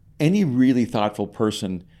any really thoughtful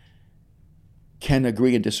person can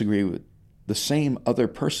agree and disagree with the same other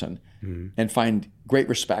person and find great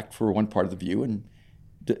respect for one part of the view and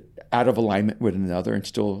out of alignment with another and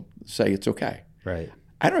still say it's okay. Right.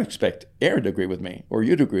 I don't expect Aaron to agree with me or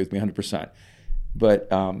you to agree with me 100%. But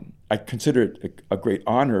I consider it a great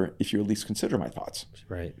honor if you at least consider my thoughts.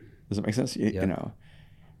 Right. Does that make sense? Yeah.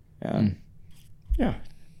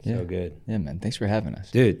 So good. Yeah, man. Thanks for having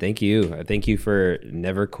us. Dude, thank you. Thank you for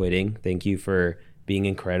never quitting. Thank you for being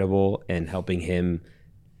incredible and helping him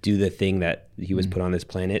do the thing that he was put on this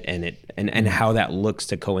planet and how that looks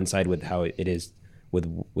to coincide with how it is with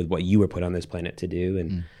what you were put on this planet to do.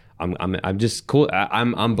 And I'm just cool.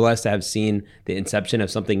 I'm blessed to have seen the inception of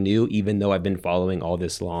something new, even though I've been following all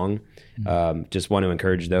this long. Just want to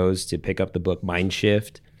encourage those to pick up the book Mind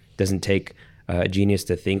Shift. Doesn't take a genius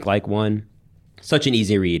to think like one. Such an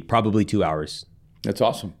easy read, probably 2 hours. That's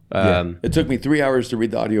awesome. It took me 3 hours to read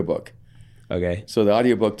the audiobook. Okay. So the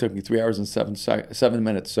audiobook took me 3 hours and 7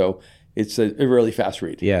 minutes. So it's a really fast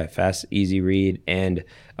read. Yeah, fast, easy read. And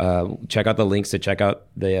check out the links to check out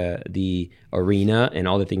the arena and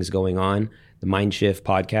all the things going on. The Mind Shift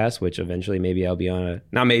podcast, which eventually maybe I'll be on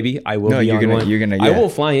I will be on one. You're gonna. I will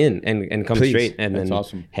fly in and come Please. straight and That's then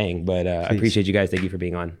awesome. hang. But I appreciate you guys. Thank you for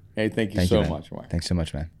being on. Hey, thank you so man. much, Mark. Thanks so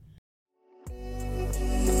much, man.